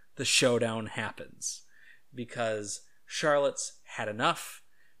where the showdown happens, because Charlotte's had enough.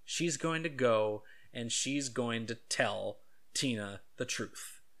 She's going to go and she's going to tell Tina the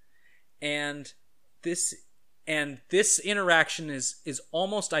truth. And this interaction is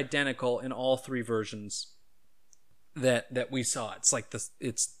almost identical in all three versions that we saw. It's like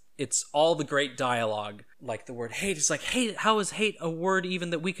it's all the great dialogue, like the word hate is like, hate, how is hate a word even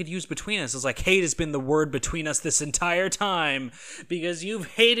that we could use between us? It's like, hate has been the word between us this entire time because you've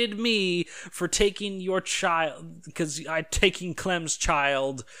hated me for taking your child, because I'm taking Clem's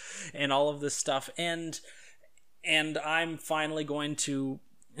child, and all of this stuff, and I'm finally going to,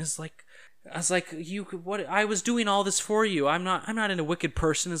 it's like, I was like, I was doing all this for you. I'm not a wicked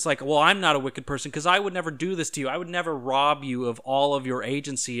person. It's like, well, I'm not a wicked person because I would never do this to you. I would never rob you of all of your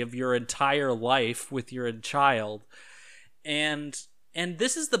agency of your entire life with your child. And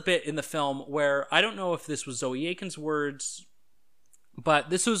this is the bit in the film where I don't know if this was Zoe Aiken's words, but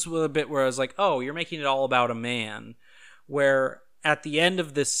this was a bit where I was like, oh, you're making it all about a man. Where at the end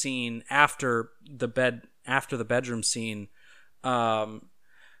of this scene, after the bedroom scene,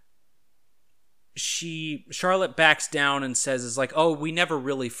 Charlotte backs down and says, is like, oh, we never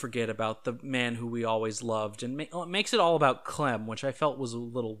really forget about the man who we always loved, and makes it all about Clem, which I felt was a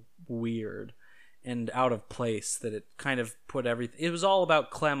little weird and out of place, that it kind of put everything, it was all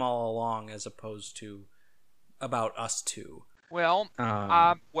about Clem all along as opposed to about us two. Well,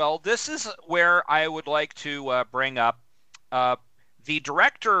 this is where I would like to bring up the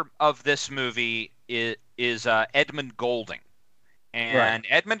director of this movie is Edmund Golding. And right.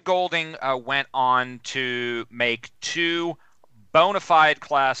 Edmund Golding went on to make two bona fide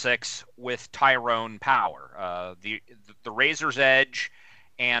classics with Tyrone Power, the Razor's Edge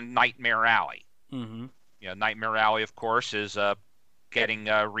and Nightmare Alley. Mm-hmm. Nightmare Alley, of course, is getting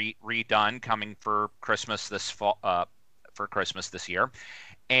redone, coming for Christmas this year.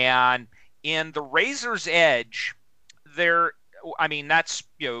 And in the Razor's Edge, that's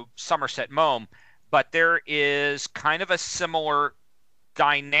Somerset Maugham, but there is kind of a similar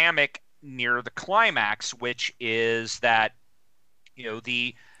dynamic near the climax, which is that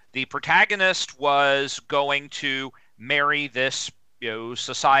the protagonist was going to marry this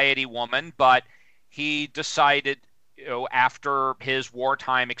society woman, but he decided after his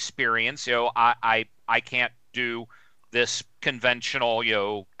wartime experience, I can't do this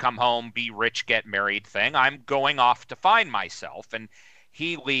conventional come home, be rich, get married thing. I'm going off to find myself. And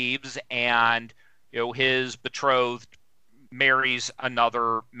he leaves, and his betrothed marries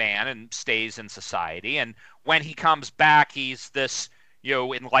another man and stays in society. And when he comes back, he's this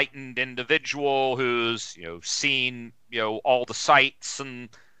enlightened individual who's seen all the sights and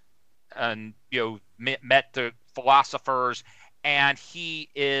met the philosophers, and he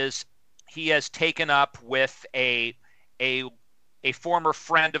has taken up with a former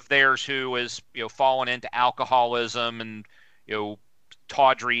friend of theirs who is fallen into alcoholism and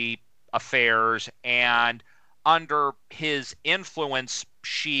tawdry affairs, and under his influence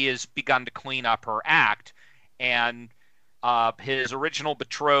she has begun to clean up her act, and his original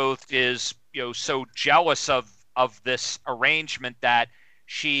betrothed is so jealous of this arrangement that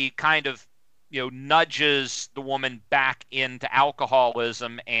she kind of nudges the woman back into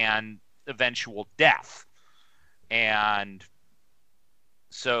alcoholism and eventual death. And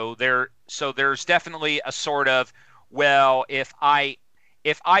so there's definitely a sort of, well, if I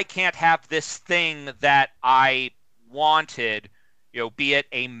can't have this thing that I wanted, be it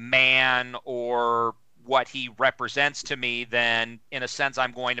a man or what he represents to me, then in a sense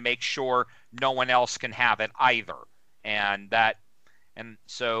I'm going to make sure no one else can have it either. And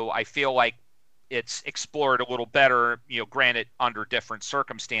so I feel like it's explored a little better, granted under different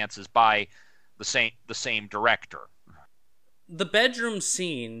circumstances by the same director. The bedroom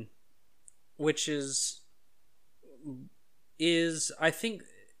scene, which is I think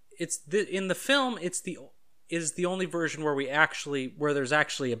in the film is the only version where there's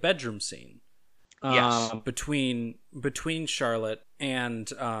actually a bedroom scene. Yes. Between Charlotte and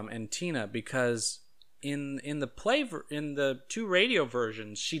Tina, because in the two radio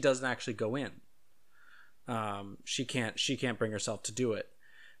versions she doesn't actually go in. She can't bring herself to do it.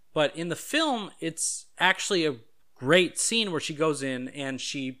 But in the film, it's actually a great scene where she goes in and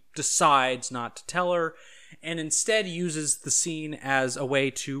she decides not to tell her, and instead uses the scene as a way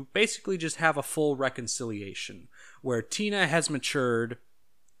to basically just have a full reconciliation, where Tina has matured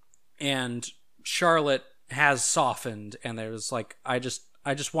and Charlotte has softened, and there's like, I just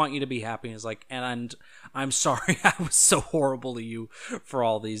want you to be happy. And it's like, and I'm sorry I was so horrible to you for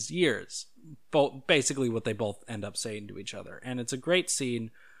all these years. Basically what they both end up saying to each other. And it's a great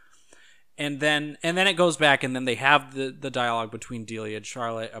scene. And then it goes back, and then they have the dialogue between Delia and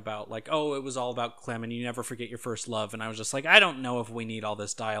Charlotte about like, oh, it was all about Clem, and you never forget your first love. And I was just like, I don't know if we need all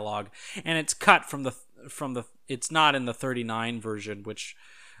this dialogue. And it's cut from the it's not in the 39 version, which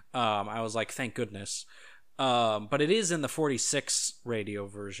I was like, thank goodness. But it is in the 46 radio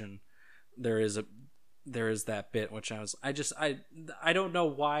version. There is that bit, which I don't know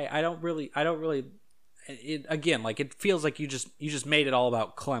why. I don't really again, like, it feels like you just made it all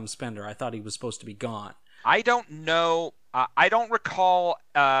about Clem Spender. I thought he was supposed to be gone. I don't know. I don't recall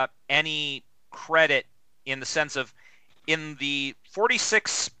any credit in the sense of, in the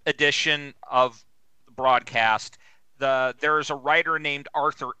 46 edition of the broadcast, there is a writer named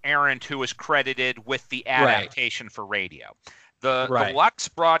Arthur Arendt who is credited with the adaptation for radio. The Lux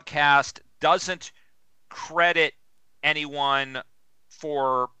broadcast doesn't credit anyone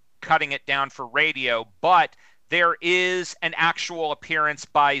for cutting it down for radio, but there is an actual appearance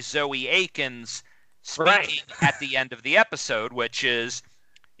by Zoe Akins speaking at the end of the episode, which is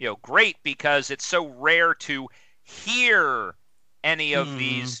great, because it's so rare to hear any of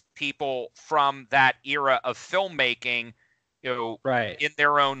these people from that era of filmmaking in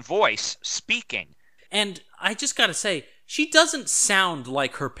their own voice speaking. And I just gotta say, she doesn't sound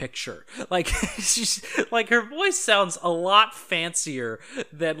like her picture. Like, she's like, her voice sounds a lot fancier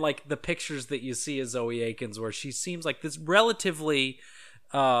than like the pictures that you see of Zoe Akins, where she seems like this relatively,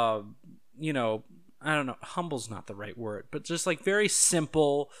 I don't know, humble's not the right word, but just like very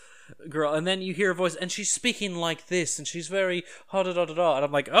simple girl. And then you hear her voice, and she's speaking like this, and she's very and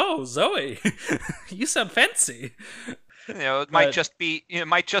I'm like, oh, Zoe, you sound fancy. It might just be,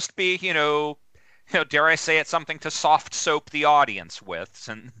 dare I say it, something to soft soap the audience with.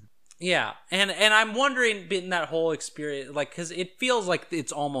 And yeah, and I'm wondering, in that whole experience, like, because it feels like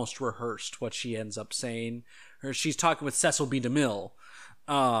it's almost rehearsed what she ends up saying. Or she's talking with Cecil B. DeMille,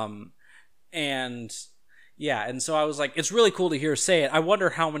 and yeah, and so I was like, it's really cool to hear her say it. I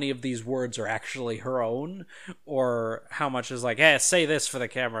wonder how many of these words are actually her own, or how much is like, hey, say this for the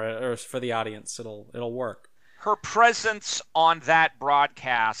camera or for the audience. It'll work. Her presence on that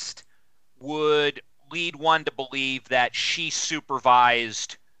broadcast would lead one to believe that she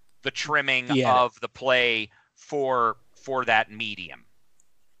supervised the trimming of the play for that medium.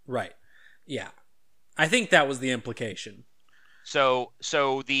 Right. Yeah. I think that was the implication. So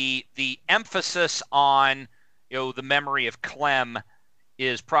the emphasis on the memory of Clem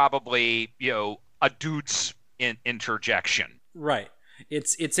is probably a dude's interjection. Right.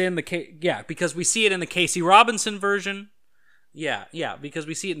 It's in the because we see it in the Casey Robinson version. Yeah, because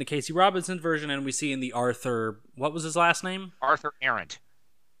we see it in the Casey Robinson version, and we see in the Arthur, what was his last name? Arthur Arendt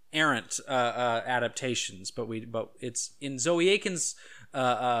adaptations, but it's in Zoe Akins'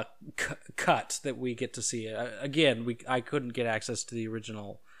 cut that we get to see. Again, I couldn't get access to the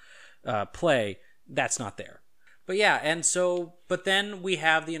original play. That's not there. But yeah, but then we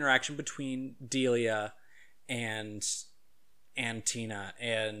have the interaction between Delia and Tina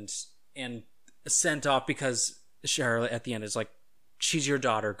and sent off because Charlotte at the end is like, she's your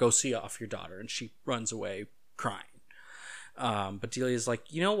daughter, go see off your daughter, and she runs away crying. But Delia's like,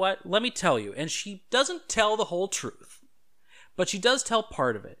 you know what? Let me tell you. And she doesn't tell the whole truth, but she does tell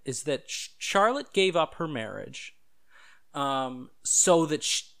part of it, is that Charlotte gave up her marriage so that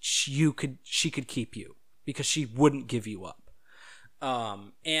she could keep you, because she wouldn't give you up.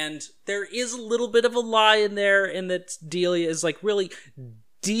 And there is a little bit of a lie in there, in that Delia is like, really,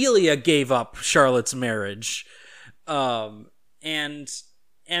 Delia gave up Charlotte's marriage. And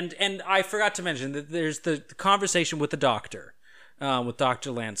I forgot to mention that there's the conversation with the doctor, with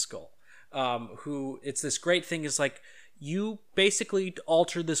Dr. Lanskull, who, it's this great thing, is like, you basically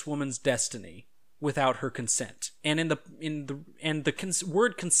altered this woman's destiny without her consent. And the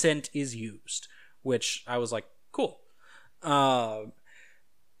word consent is used, which I was like, cool. And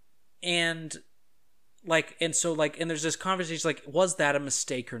there's this conversation like, was that a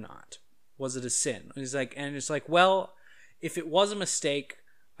mistake or not? Was it a sin? And it's like, well, if it was a mistake,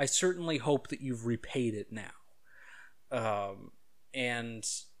 I certainly hope that you've repaid it now. And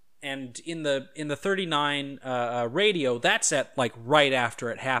in the 39 radio, that's at like right after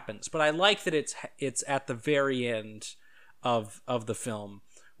it happens. But I like that it's at the very end of the film,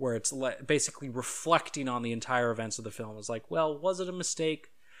 where it's basically reflecting on the entire events of the film. It's like, well, was it a mistake?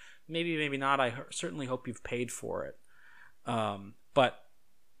 Maybe, maybe not. I certainly hope you've paid for it. But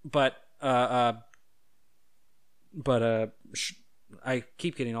I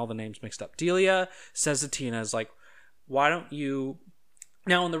keep getting all the names mixed up. Delia says to Tina, is like, why don't you...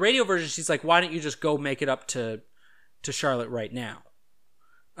 Now, in the radio version, she's like, why don't you just go make it up to Charlotte right now?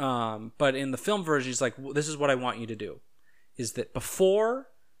 But in the film version, she's like, well, this is what I want you to do. Is that before,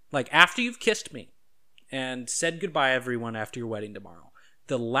 like, after you've kissed me and said goodbye, everyone, after your wedding tomorrow,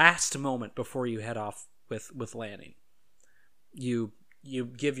 the last moment before you head off with Lanning, you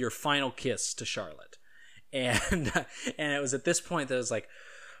give your final kiss to Charlotte. And it was at this point that I was like,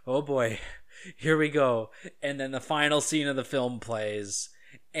 oh boy, here we go. And then the final scene of the film plays,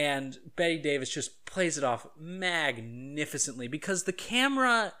 and Bette Davis just plays it off magnificently, because the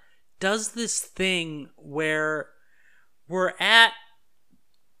camera does this thing where we're at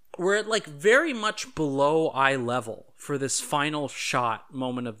like very much below eye level for this final shot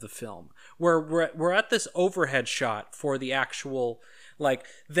moment of the film, where we're at this overhead shot for the actual, like,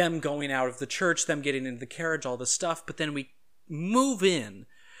 them going out of the church, them getting into the carriage, all this stuff. But then we move in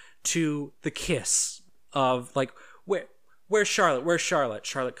to the kiss of, like, where's Charlotte? Where's Charlotte?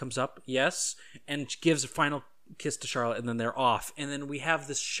 Charlotte comes up, yes, and gives a final kiss to Charlotte, and then they're off. And then we have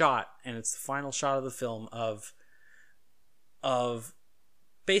this shot, and it's the final shot of the film of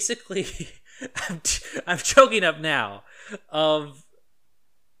basically, I'm choking up now, of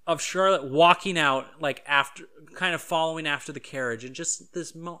Charlotte walking out, like, after, kind of following after the carriage, and just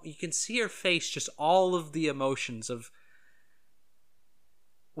this you can see her face, just all of the emotions of,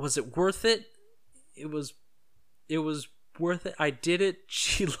 was it worth it? It was worth it. I did it.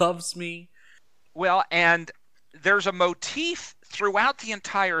 She loves me. Well, and there's a motif throughout the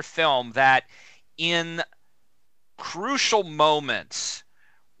entire film that in crucial moments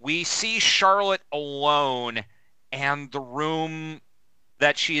we see Charlotte alone, and the room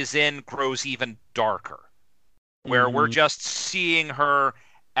that she is in grows even darker, where we're just seeing her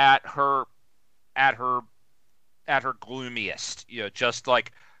at her gloomiest, just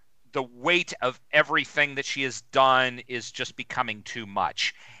like the weight of everything that she has done is just becoming too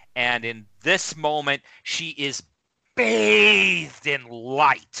much. And in this moment, she is bathed in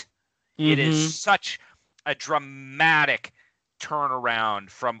light. It is such a dramatic turnaround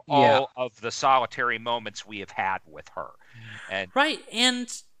from all of the solitary moments we have had with her. And right, and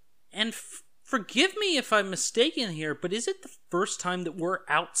forgive me if I'm mistaken here, but is it the first time that we're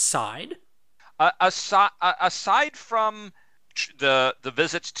outside? Aside from the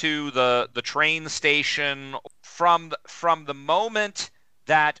visits to the train station, from the moment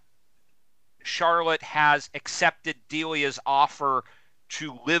that Charlotte has accepted Delia's offer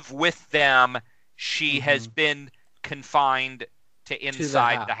to live with them, she has been confined to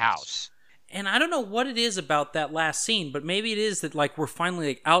inside the house. And I don't know what it is about that last scene, but maybe it is that, like, we're finally,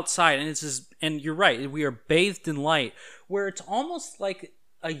 like, outside, and it's just, and you're right, we are bathed in light, where it's almost like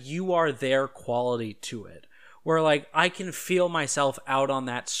a you are there quality to it, where, like, I can feel myself out on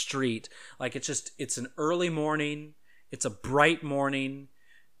that street. Like, it's an early morning, it's a bright morning,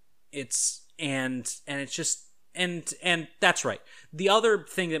 and it's just, and that's right. The other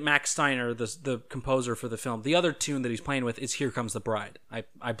thing that Max Steiner, the composer for the film, the other tune that he's playing with is "Here Comes the Bride."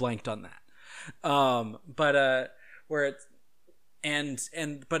 I blanked on that. But where it's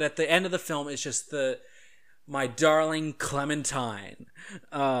but at the end of the film, it's just my darling Clementine,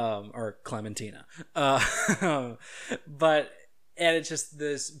 or Clementina, but and it's just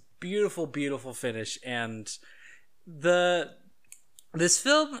this beautiful, beautiful finish, and this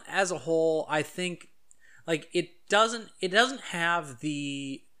film as a whole, I think, like it doesn't have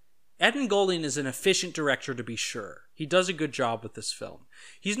the. Edmund Goulding is an efficient director, to be sure. He does a good job with this film.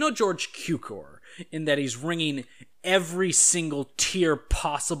 He's no George Cukor in that he's wringing every single tear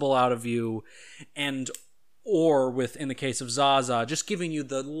possible out of you, or in the case of Zaza, just giving you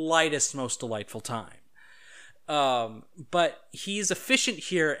the lightest, most delightful time. But he's efficient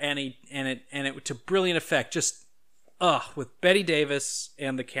here, and it to brilliant effect. Just with Bette Davis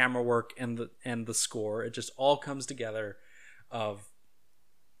and the camera work and the score, it just all comes together. Of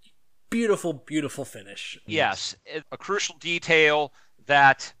beautiful, beautiful finish. Yes, a crucial detail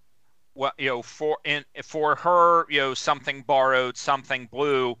that, for her, something borrowed, something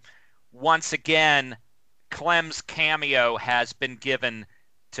blue. Once again, Clem's cameo has been given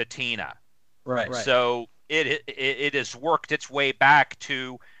to Tina. Right. So it has worked its way back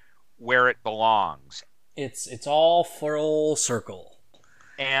to where it belongs. It's all full circle.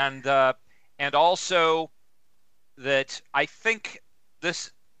 And also that I think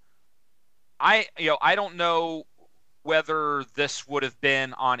this. I don't know whether this would have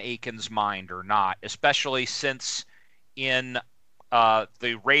been on Aiken's mind or not, especially since in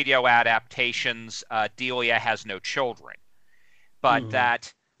the radio adaptations, Delia has no children. But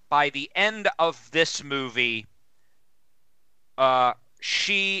that by the end of this movie,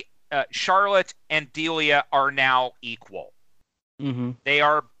 Charlotte and Delia are now equal. Mm-hmm. They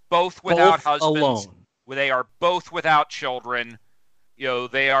are both without husbands. Alone. They are both without children.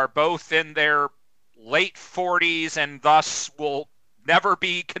 They are both in their late 40s and thus will never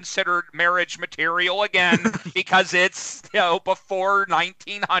be considered marriage material again because it's, before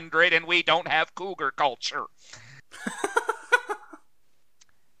 1900 and we don't have cougar culture.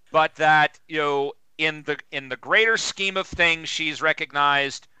 But that, in the greater scheme of things, she's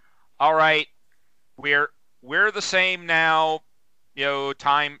recognized, all right, we're the same now.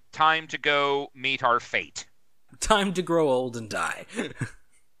 Time to go meet our fate. Time to grow old and die.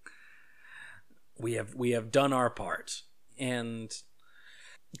 We have done our part. And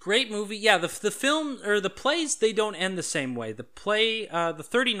great movie. Yeah, the film or the plays, they don't end the same way. The play, the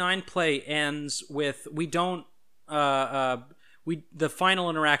 39 play ends with the final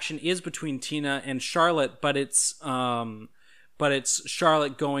interaction is between Tina and Charlotte, but it's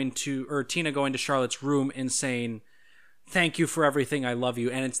Charlotte Tina going to Charlotte's room and saying, "Thank you for everything. I love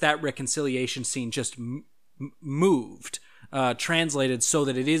you." And it's that reconciliation scene just moved, translated so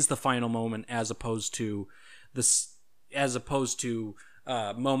that it is the final moment, as opposed to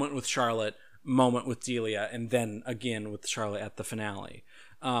moment with Charlotte, moment with Delia, and then again with Charlotte at the finale.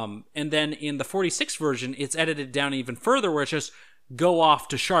 And then in the 46 version, it's edited down even further, where it's just go off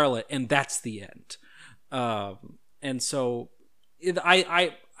to Charlotte, and that's the end. And so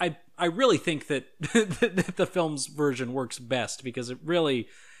I really think that the film's version works best, because it really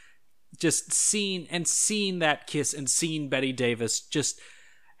just seeing that kiss and seeing Bette Davis, just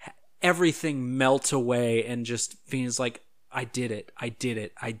everything melt away and just feels like, I did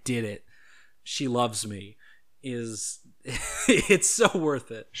it. She loves me. It's so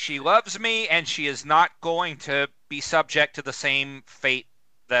worth it. She loves me, and she is not going to be subject to the same fate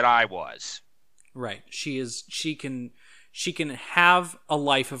that I was. Right. She can have a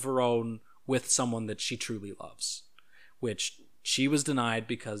life of her own with someone that she truly loves, which she was denied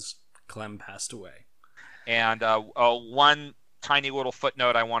because Clem passed away. And one tiny little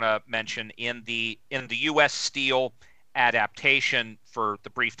footnote I want to mention, in the U.S. Steel adaptation for the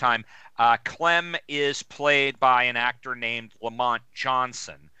brief time, Clem is played by an actor named Lamont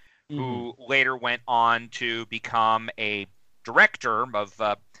Johnson, who later went on to become a director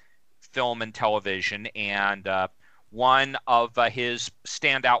of film and television, and one of his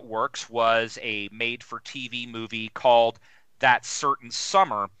standout works was a made-for-TV movie called That Certain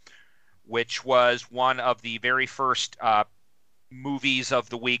Summer, which was one of the very first movies of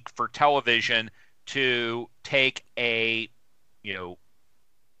the week for television to take a,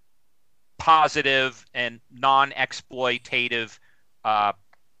 positive and non-exploitative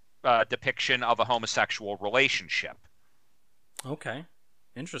depiction of a homosexual relationship. Okay,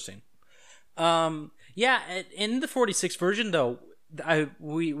 interesting. Yeah, in the 46 version, though,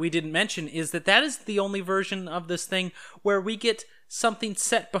 we didn't mention is that is the only version of this thing where we get something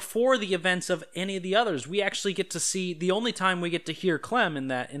set before the events of any of the others. We actually get to see, the only time we get to hear Clem in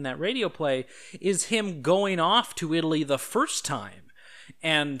that radio play is him going off to Italy the first time.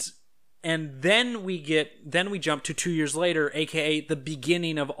 And then we jump to 2 years later, aka the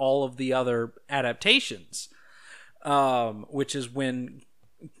beginning of all of the other adaptations, which is when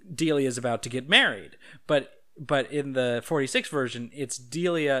Delia is about to get married. But in the 46 version, it's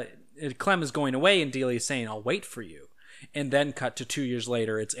Delia, Clem is going away and Delia is saying, "I'll wait for you." And then cut to 2 years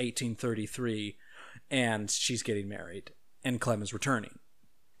later, it's 1833, and she's getting married, and Clem is returning.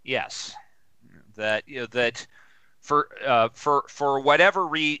 Yes, that for whatever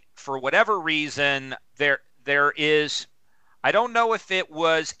reason there is. I don't know if it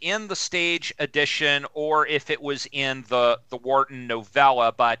was in the stage edition or if it was in the Wharton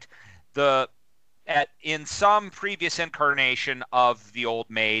novella, but in some previous incarnation of The Old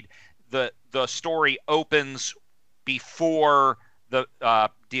Maid, the story opens before the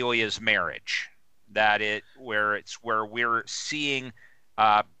Delia's marriage. Where we're seeing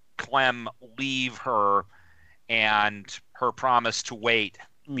Clem leave her and her promise to wait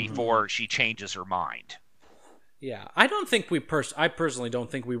before she changes her mind. Yeah, I don't think I personally don't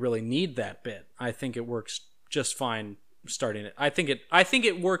think we really need that bit. I think it works just fine starting it. I think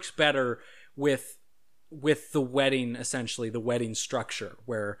it works better with the wedding, essentially the wedding structure,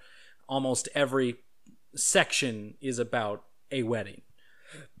 where almost every section is about a wedding.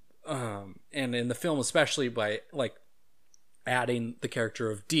 And in the film, especially by like adding the character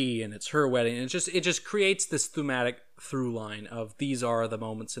of Dee, and it's her wedding, and it just creates this thematic through line of these are the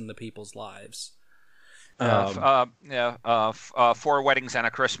moments in the people's lives. 4 weddings and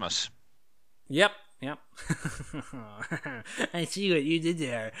a Christmas. Yep. I see what you did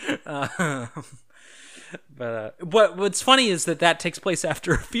there. But what's funny is that takes place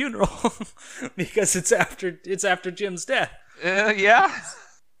after a funeral because it's after Jim's death. Yeah.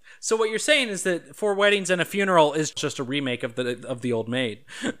 So what you're saying is that 4 weddings and a funeral is just a remake of the Old Maid.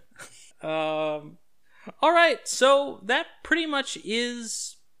 All right, so that pretty much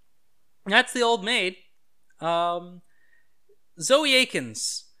that's the Old Maid. Zoe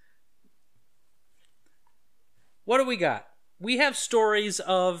Akins. What do we got? We have stories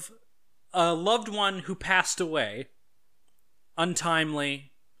of a loved one who passed away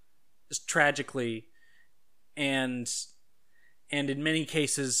untimely, tragically, and in many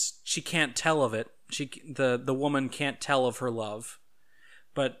cases she can't tell of it. The woman can't tell of her love,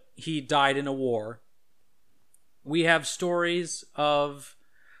 but he died in a war. We have stories of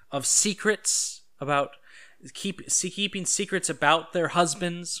secrets about keeping secrets about their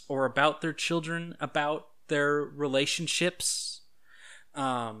husbands or about their children, about their relationships.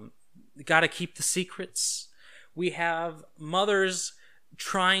 Got to keep the secrets. We have mothers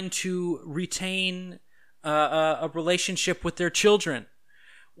trying to retain a relationship with their children,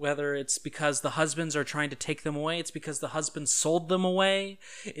 whether it's because the husbands are trying to take them away, it's because the husbands sold them away,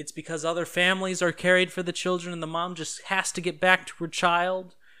 it's because other families are cared for the children and the mom just has to get back to her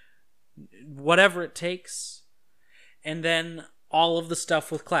child, whatever it takes. And then all of the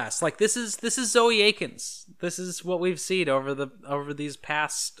stuff with class. Like this is Zoe Akins. This is what we've seen over these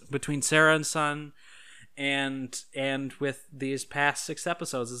past, between Sarah and Son and with these past 6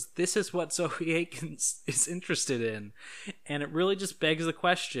 episodes. This is what Zoe Akins is interested in. And it really just begs the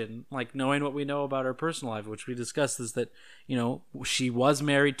question, like knowing what we know about her personal life, which we discussed, is that, she was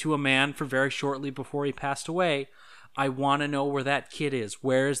married to a man for very shortly before he passed away. I want to know where that kid is.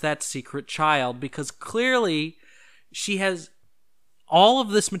 Where is that secret child? Because clearly she has... all of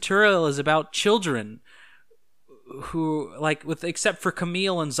this material is about children who, except for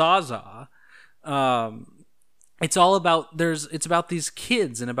Camille and Zaza, it's all about it's about these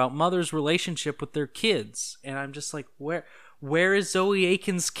kids and about mothers' relationship with their kids. And I'm just like, where is Zoe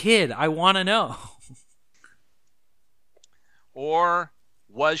Akins' kid? I want to know. Or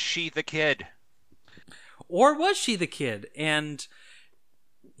was she the kid? And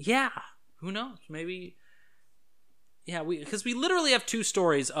yeah, who knows? Maybe. Yeah, because we literally have 2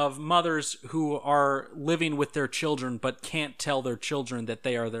 stories of mothers who are living with their children but can't tell their children that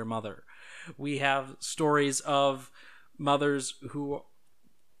they are their mother. We have stories of mothers who,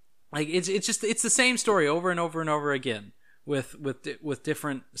 it's the same story over and over and over again with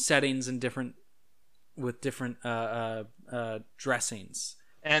different settings and different dressings,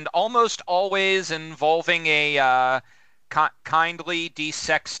 and almost always involving a kindly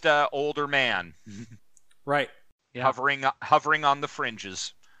desexed older man. Right. Yeah. Hovering on the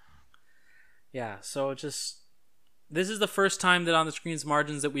fringes. Yeah, so this is the first time that on the screen's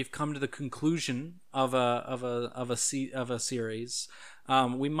margins that we've come to the conclusion of a series.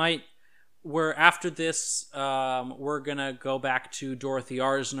 We might we're after this. We're gonna go back to Dorothy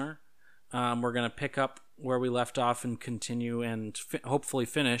Arzner. We're gonna pick up where we left off and continue and hopefully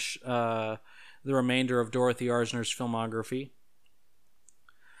finish the remainder of Dorothy Arzner's filmography.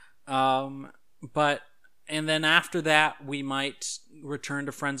 But and then after that, we might return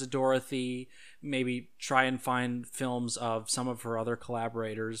to Friends of Dorothy. Maybe try and find films of some of her other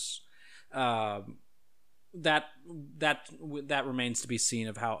collaborators. That remains to be seen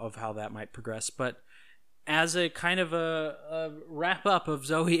of how that might progress. But as a kind of a wrap up of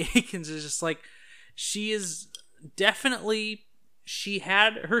Zoe Akins, is just like she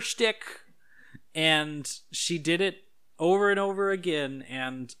had her shtick, and she did it over and over again,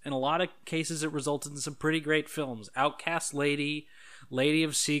 and in a lot of cases it resulted in some pretty great films. Outcast Lady, Lady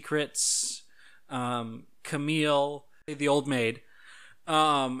of Secrets, Camille, The Old Maid.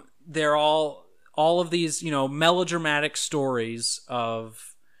 They're all of these, melodramatic stories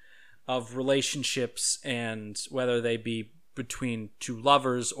of relationships, and whether they be between two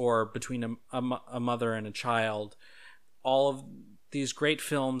lovers or between a mother and a child. All of these great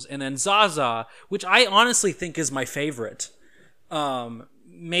films. And then Zaza, which I honestly think is my favorite.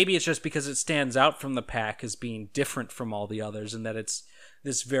 Maybe it's just because it stands out from the pack as being different from all the others, and that it's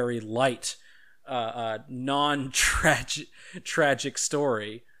this very light, non-tragic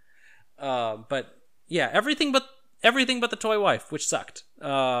story. But yeah, everything but the toy wife, which sucked.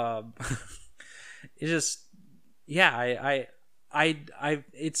 It just, yeah, I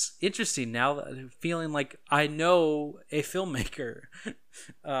it's interesting now that I'm feeling like I know a filmmaker,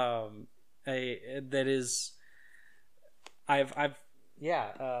 that is,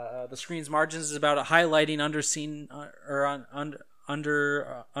 the Screen's Margins is about highlighting underseen or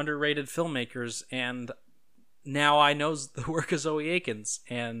underrated filmmakers, and now I know the work of Zoe Akins,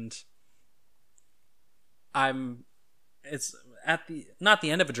 and it's not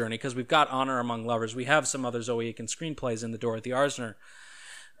the end of a journey, because we've got Honor Among Lovers. We have some other Zoe Akins screenplays in the Dorothy Arzner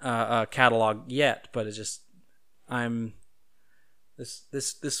catalog yet, but it's just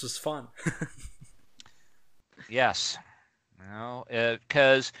this was fun. Yes,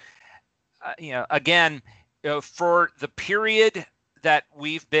 because again, for the period that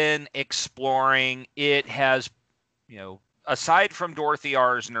we've been exploring, it has, aside from Dorothy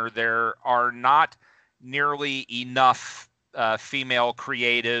Arzner, there are not nearly enough female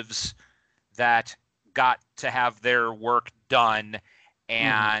creatives that got to have their work done,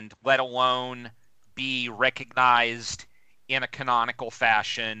 and let alone be recognized in a canonical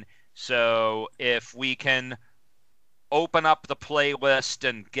fashion. So if we can open up the playlist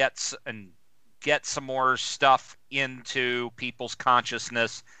and get some more stuff into people's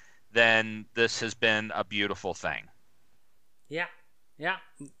consciousness, then this has been a beautiful thing. Yeah.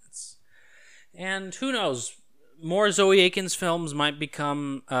 And who knows? More Zoe Akins films might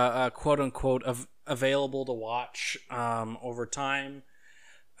become quote unquote available to watch over time.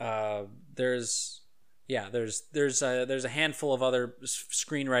 There's a handful of other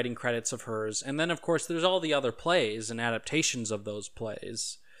screenwriting credits of hers, and then of course there's all the other plays and adaptations of those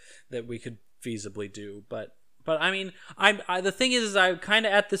plays that we could feasibly do. But I mean, the thing is I kind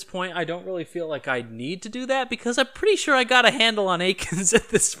of, at this point, I don't really feel like I need to do that, because I'm pretty sure I got a handle on Akins at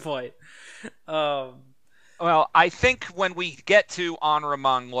this point. Well, I think when we get to Honor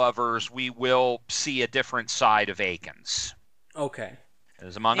Among Lovers, we will see a different side of Akins. Okay.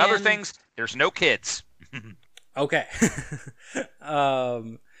 As among other things, there's no kids. Okay.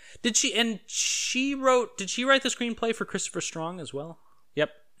 Did she write the screenplay for Christopher Strong as well?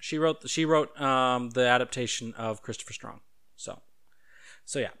 Yep. She wrote the adaptation of Christopher Strong. So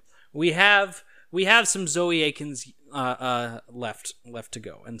yeah. We have some Zoe Akins left to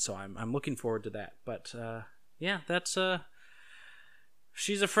go, and so I'm looking forward to that. But yeah, that's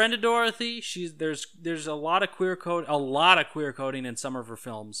she's a friend of Dorothy. There's a lot of queer coding in some of her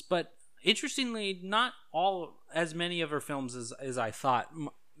films, but interestingly, not as many of her films as I thought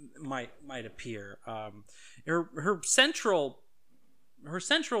might appear. Her central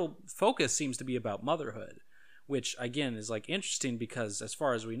focus seems to be about motherhood, which again is like interesting, because as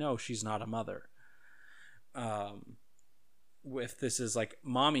far as we know, she's not a mother. If this is like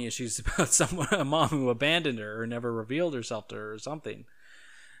mommy issues about a mom who abandoned her or never revealed herself to her or something,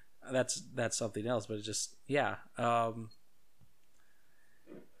 that's something else. But it's just, yeah. I'm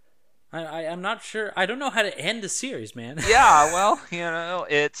not sure. I don't know how to end a series, man. Yeah, well,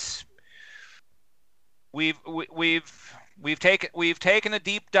 it's we've taken a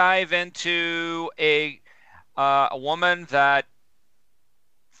deep dive into a woman that,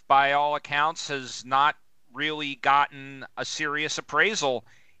 by all accounts, has not really gotten a serious appraisal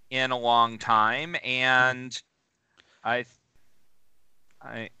in a long time, and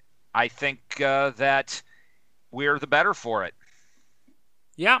I think that we're the better for it.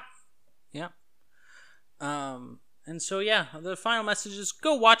 Yeah. Yeah. And so yeah, the final message is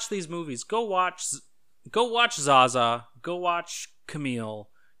go watch these movies. Go watch Zaza. Go watch Camille.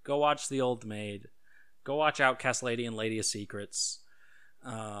 Go watch The Old Maid. Go watch Outcast Lady and Lady of Secrets.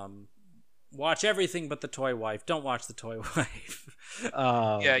 Watch everything but The Toy Wife. Don't watch The Toy Wife.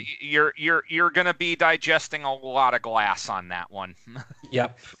 Yeah, you're gonna be digesting a lot of glass on that one.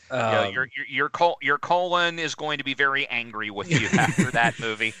 Yep. Your colon is going to be very angry with you after that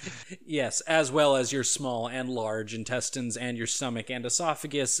movie. Yes, as well as your small and large intestines and your stomach and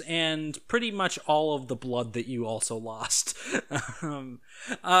esophagus and pretty much all of the blood that you also lost.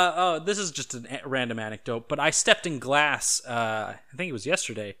 This is just a random anecdote, but I stepped in glass, I think it was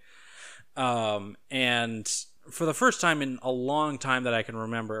yesterday, and for the first time in a long time that I can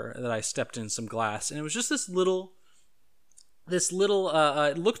remember that I stepped in some glass, and it was just this little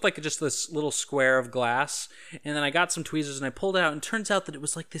it looked like just this little square of glass, and then I got some tweezers and I pulled it out, and it turns out that it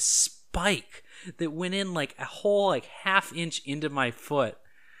was like this spike that went in like a whole like half inch into my foot,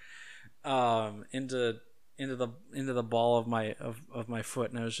 into the ball of my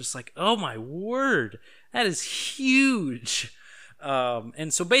foot, and I was just like, oh my word, that is huge.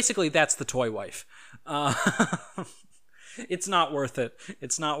 And so basically that's The Toy Wife. It's not worth it.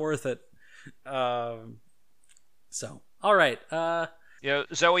 It's not worth it. So, all right.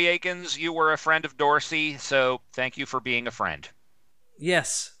 Zoe Akins, you were a friend of Dorothy, so thank you for being a friend.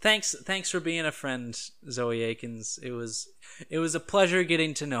 Yes, thanks for being a friend, Zoe Akins. It was a pleasure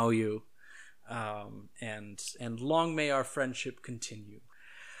getting to know you, and long may our friendship continue.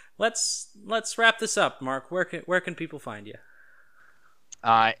 Let's wrap this up, Mark. Where can people find you?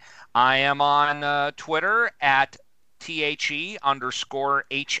 I am on Twitter at THE_HOYK,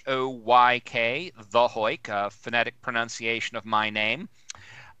 the Hoyk, phonetic pronunciation of my name.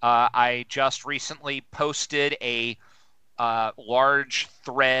 I just recently posted a large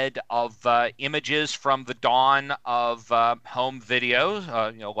thread of images from the dawn of home videos.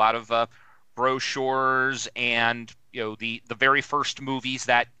 A lot of brochures and the very first movies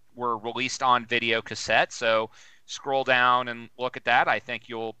that were released on video cassette. So scroll down and look at that. I think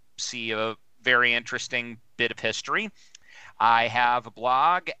you'll see a very interesting bit of history. I have a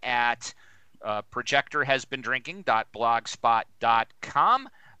blog at projectorhasbeendrinking.blogspot.com.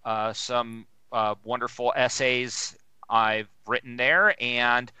 Some wonderful essays I've written there,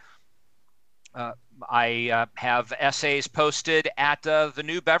 and I have essays posted at the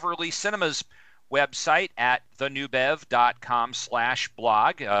New Beverly Cinemas website at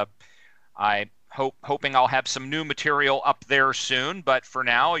thenewbev.com/blog. Hoping I'll have some new material up there soon, but for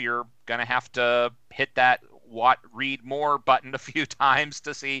now you're going to have to hit that read more button a few times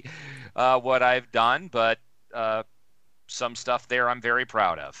to see what I've done, but some stuff there I'm very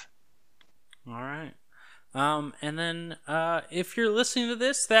proud of. All right. And then if you're listening to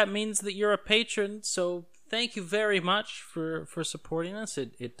this, that means that you're a patron, so thank you very much for supporting us.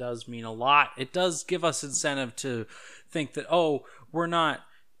 It does mean a lot. It does give us incentive to think that, we're not,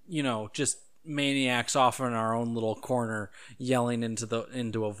 just maniacs off in our own little corner yelling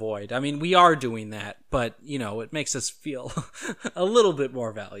into a void. I mean, we are doing that, but it makes us feel a little bit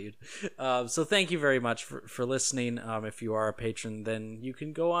more valued. So thank you very much for listening. If you are a patron, then you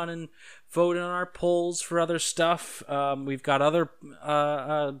can go on and vote on our polls for other stuff. We've got other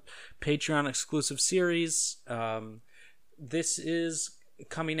Patreon exclusive series. This is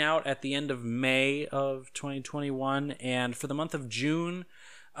coming out at the end of May of 2021, and for the month of June,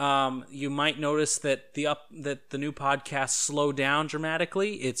 you might notice that the new podcast slowed down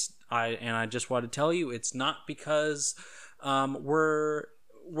dramatically. I just want to tell you, it's not because we're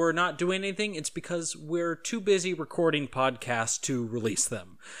not doing anything. It's because we're too busy recording podcasts to release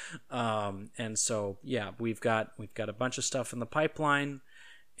them. And so yeah, we've got a bunch of stuff in the pipeline,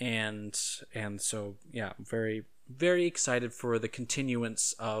 and so yeah, I'm very, very excited for the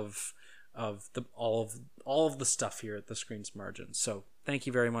continuance of all of the stuff here at the Screen's Margin. So thank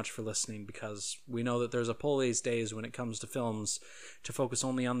you very much for listening, because we know that there's a pull these days when it comes to films to focus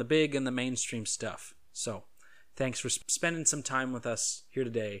only on the big and the mainstream stuff. So thanks for spending some time with us here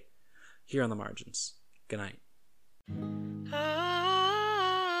today, here on the Margins. Good night.